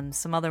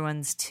some other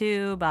ones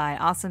too by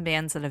awesome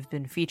bands that have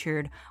been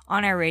featured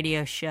on our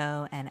radio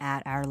show and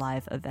at our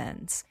live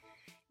events.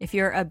 If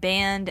you're a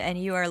band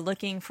and you are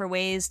looking for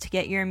ways to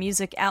get your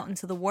music out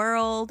into the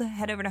world,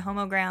 head over to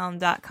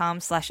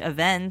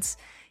homoground.com/events.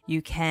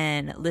 You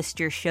can list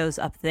your shows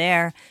up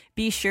there.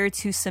 Be sure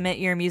to submit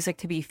your music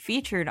to be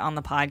featured on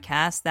the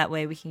podcast. That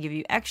way we can give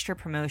you extra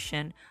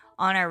promotion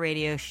on our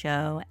radio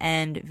show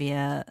and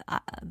via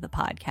the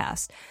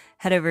podcast.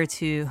 Head over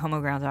to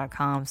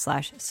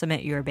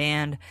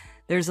homoground.com/submityourband.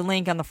 There's a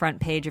link on the front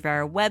page of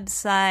our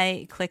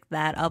website. Click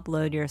that,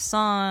 upload your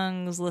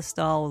songs, list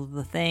all of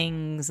the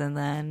things, and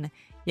then,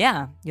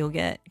 yeah, you'll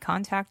get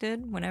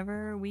contacted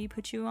whenever we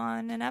put you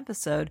on an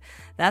episode.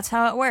 That's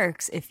how it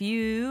works. If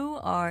you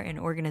are an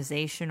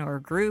organization or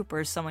a group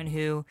or someone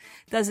who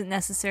doesn't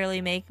necessarily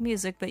make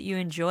music, but you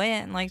enjoy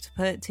it and like to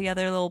put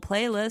together little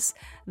playlists,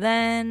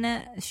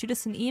 then shoot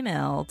us an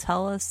email.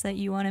 Tell us that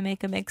you want to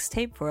make a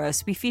mixtape for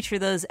us. We feature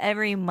those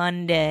every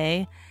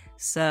Monday,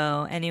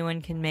 so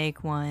anyone can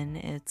make one.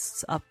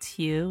 It's up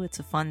to you. It's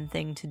a fun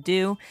thing to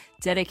do.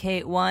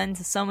 Dedicate one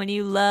to someone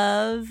you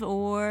love,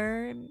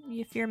 or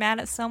if you're mad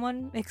at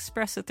someone,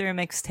 express it through a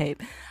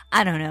mixtape.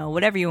 I don't know,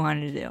 whatever you want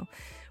to do.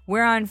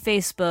 We're on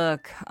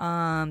Facebook,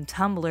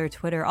 Tumblr,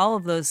 Twitter, all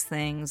of those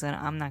things, and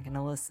I'm not going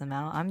to list them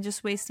out. I'm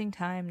just wasting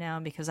time now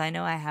because I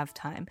know I have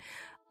time.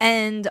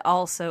 And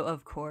also,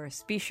 of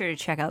course, be sure to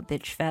check out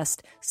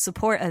Bitchfest.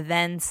 Support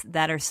events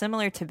that are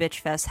similar to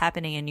Bitchfest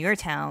happening in your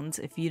towns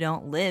if you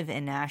don't live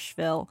in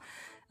Nashville.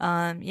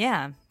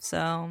 Yeah,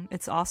 so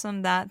it's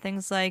awesome that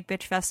things like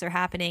Bitchfest are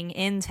happening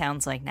in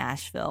towns like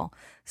Nashville.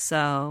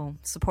 So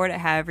support it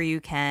however you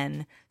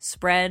can.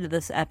 Spread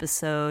this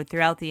episode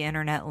throughout the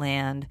internet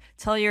land.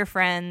 Tell your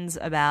friends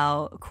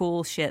about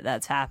cool shit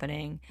that's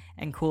happening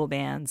and cool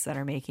bands that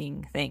are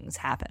making things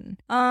happen.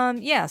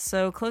 Yeah,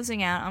 so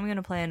closing out, I'm going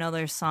to play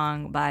another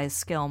song by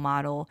Scale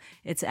Model.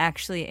 It's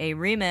actually a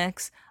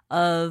remix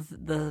of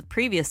the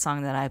previous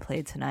song that I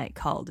played tonight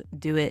called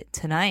Do It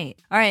Tonight.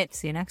 All right,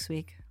 see you next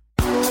week.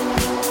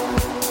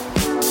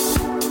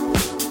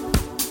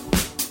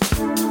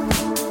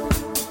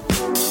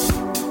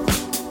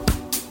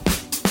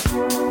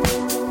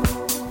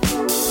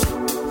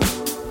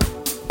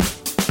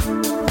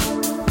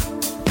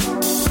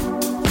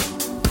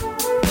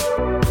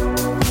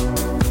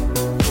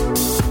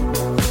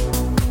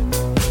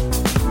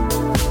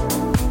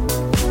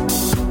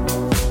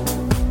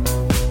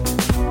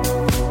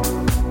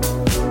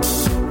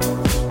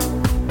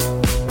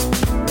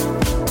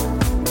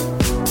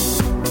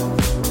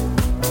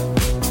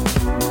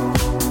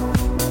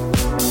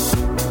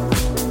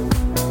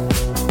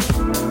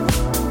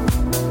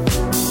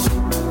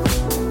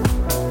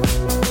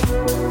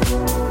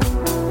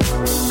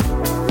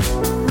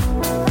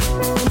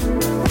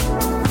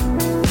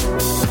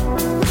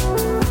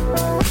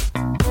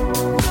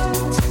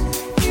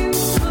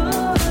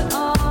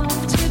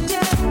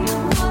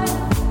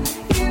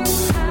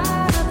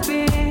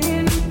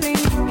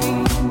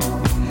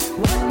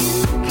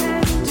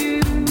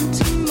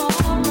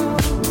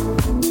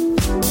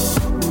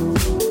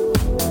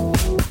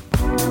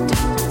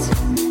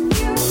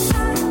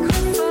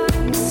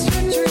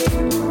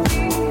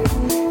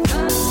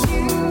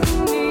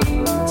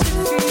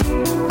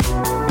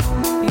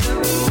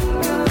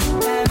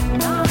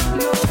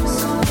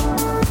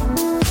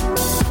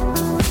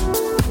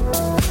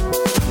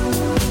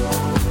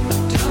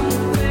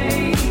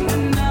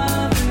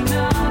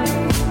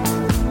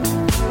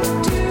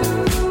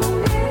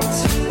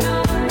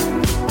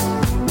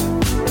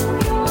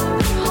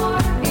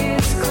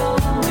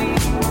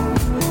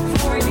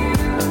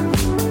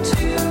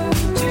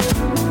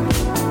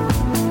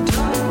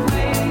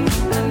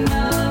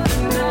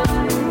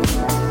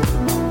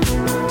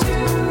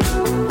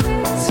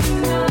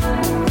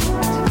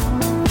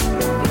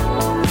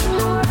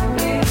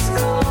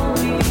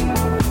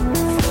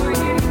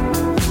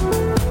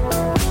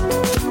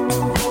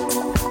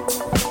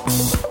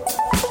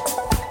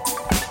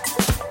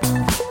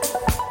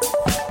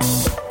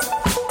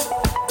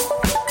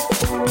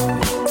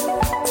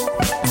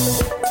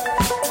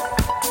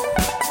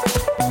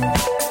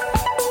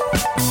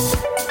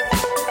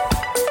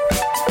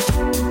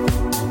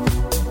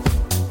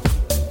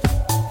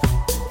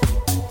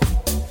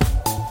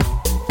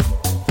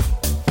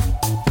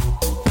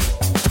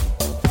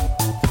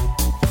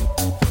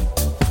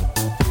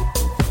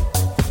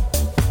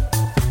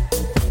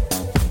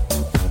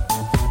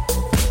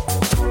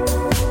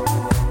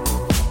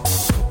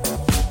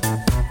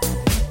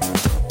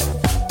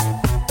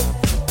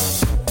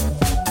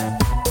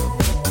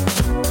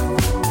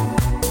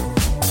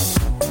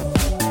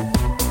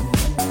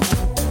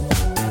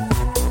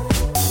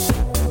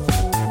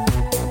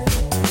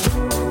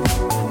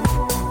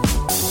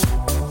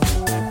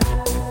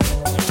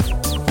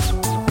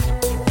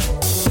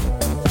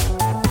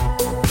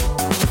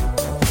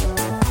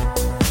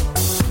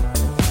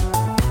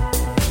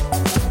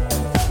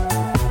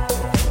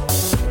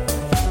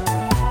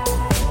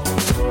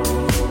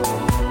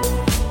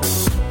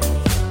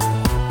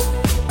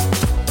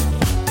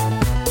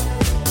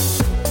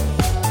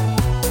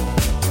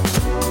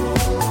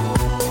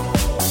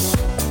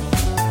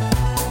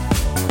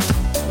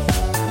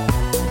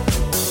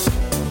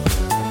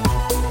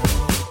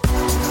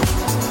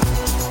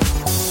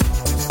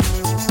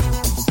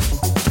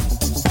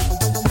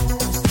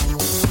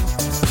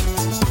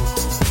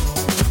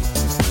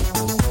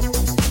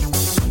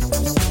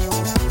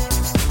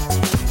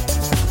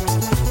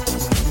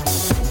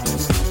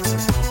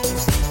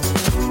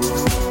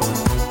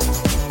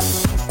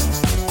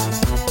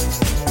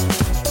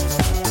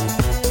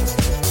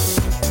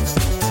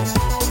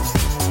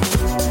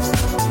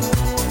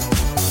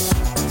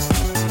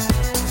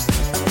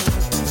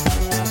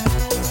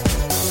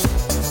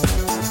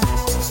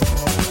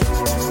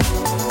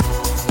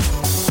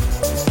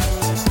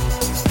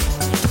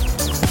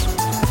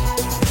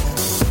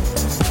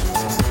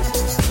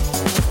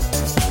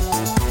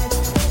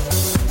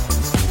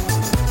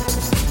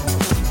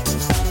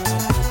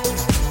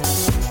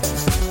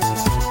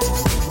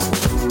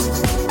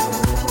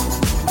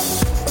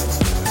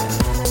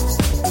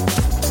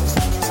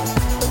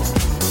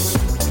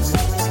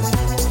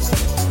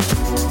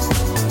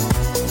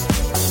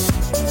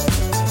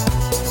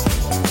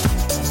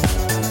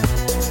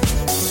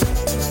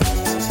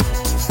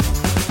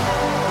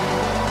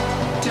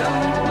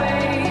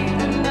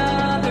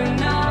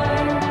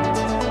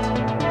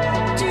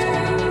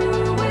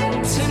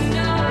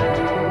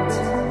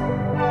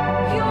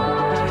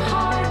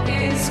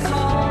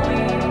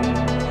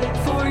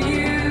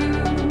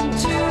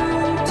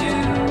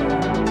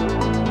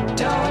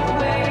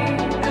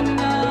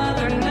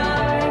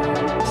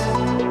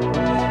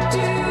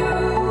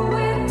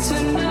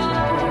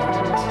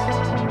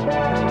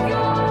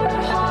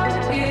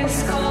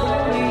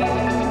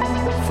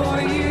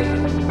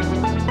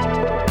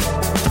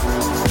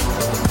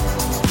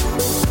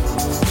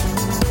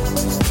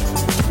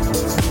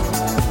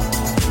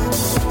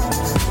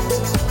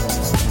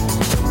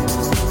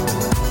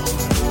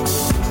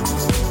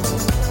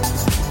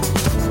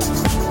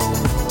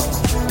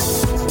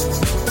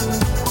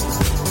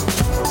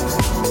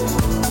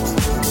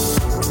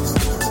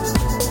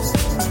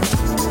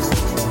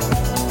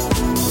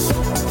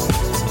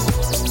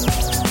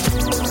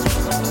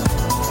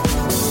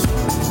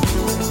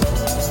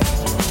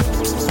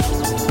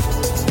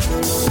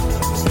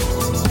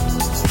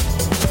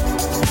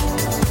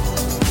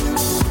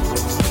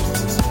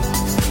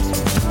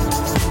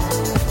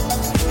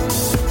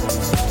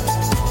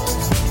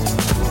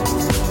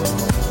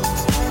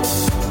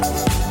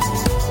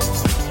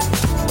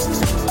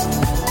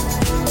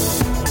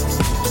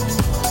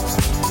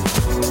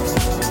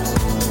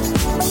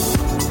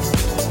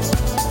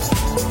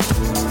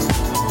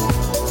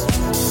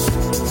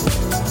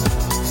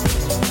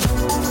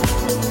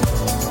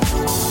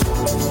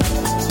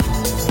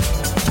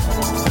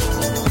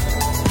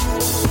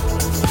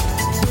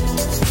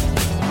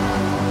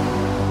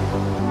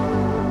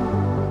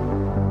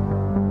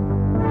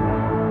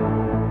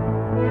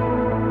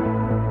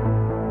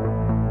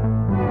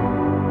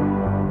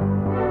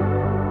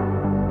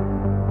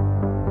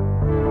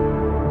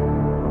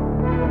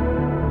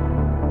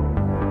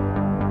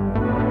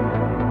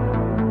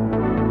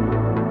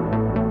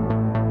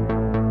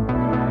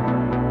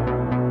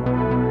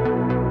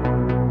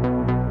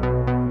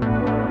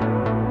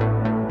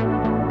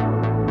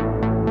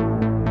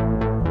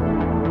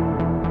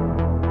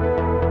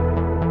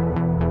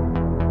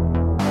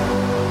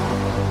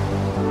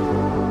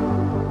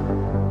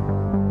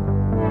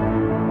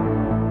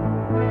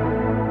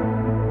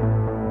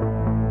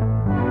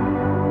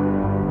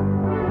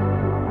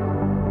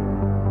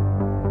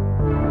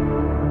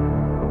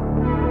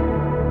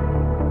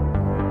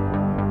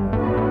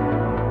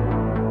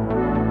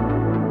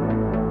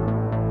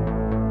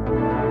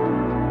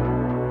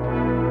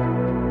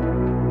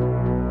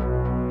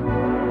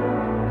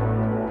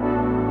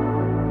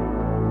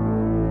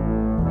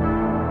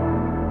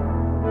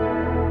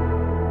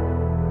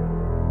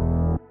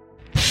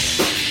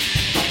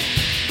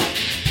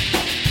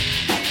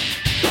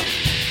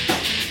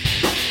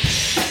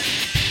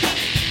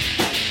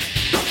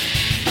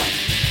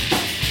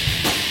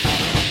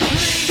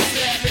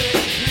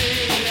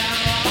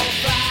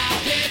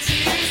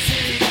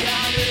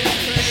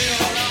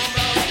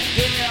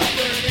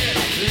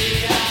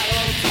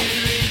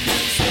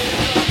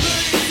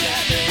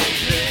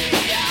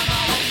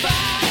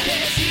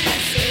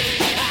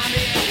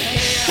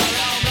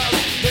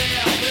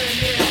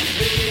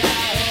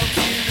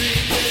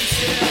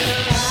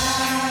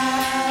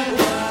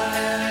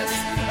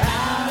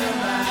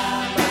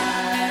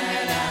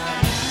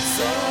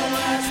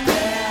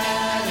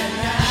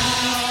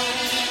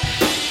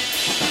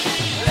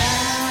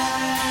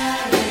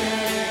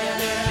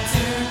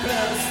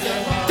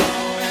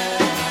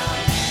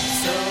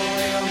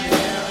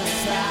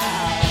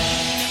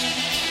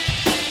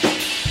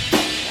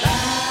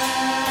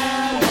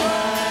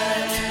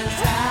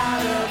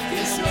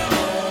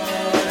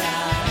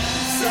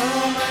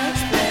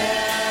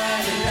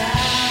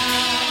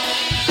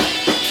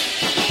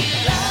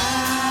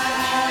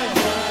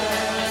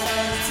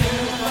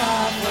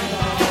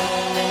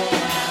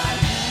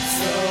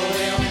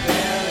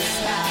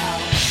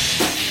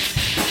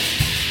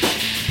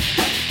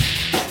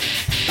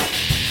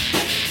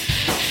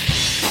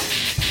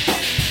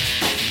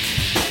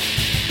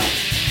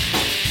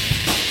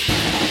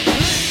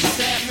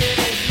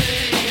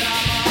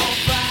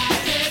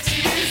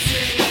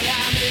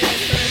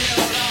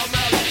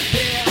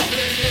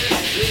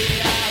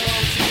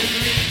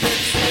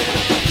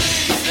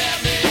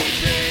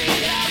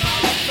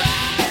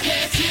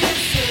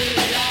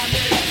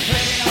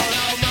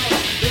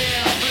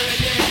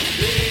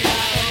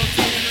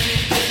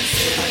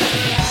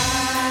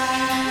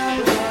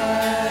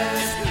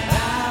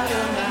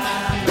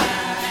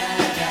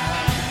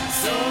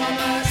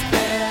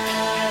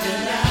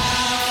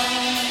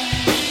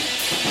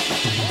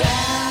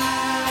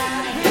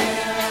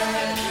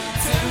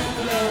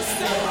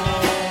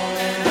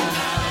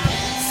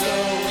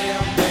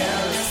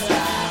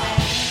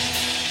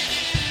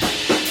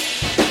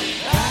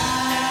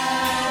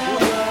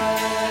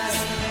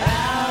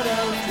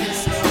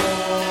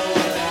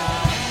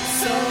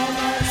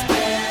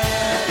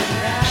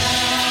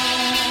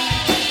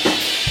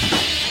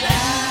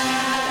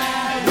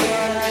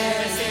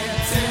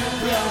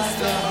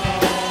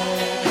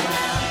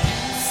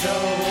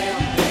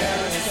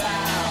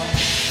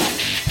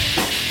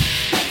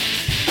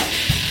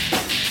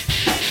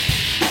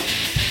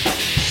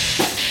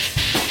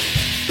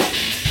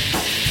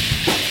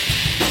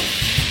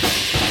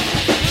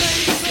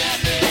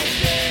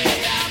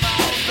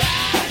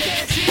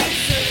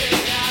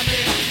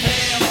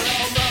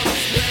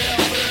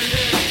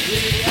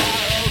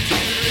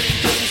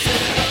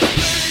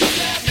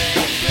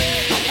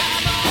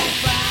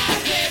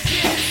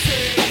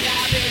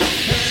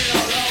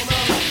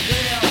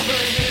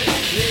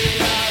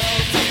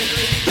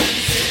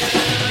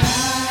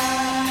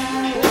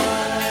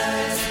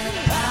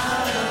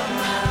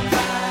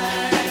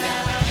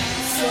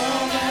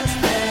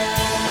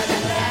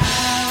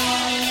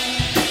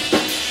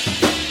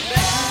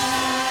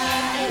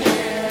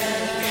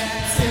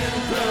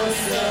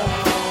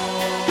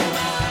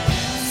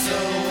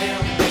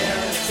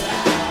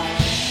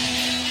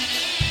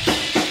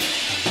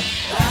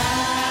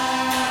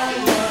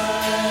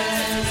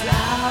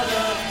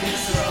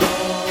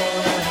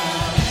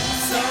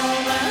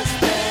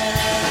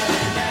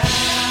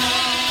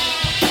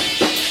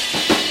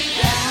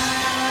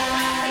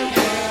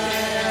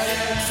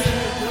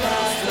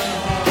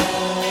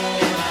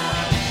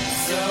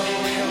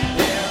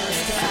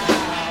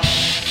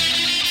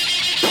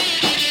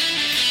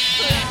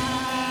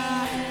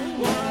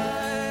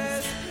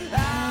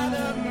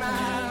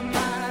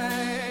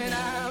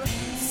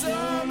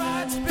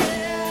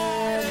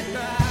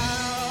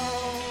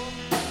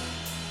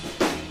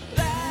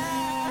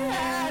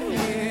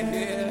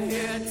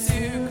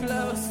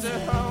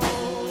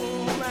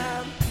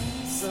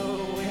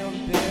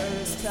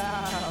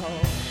 Ta-ta.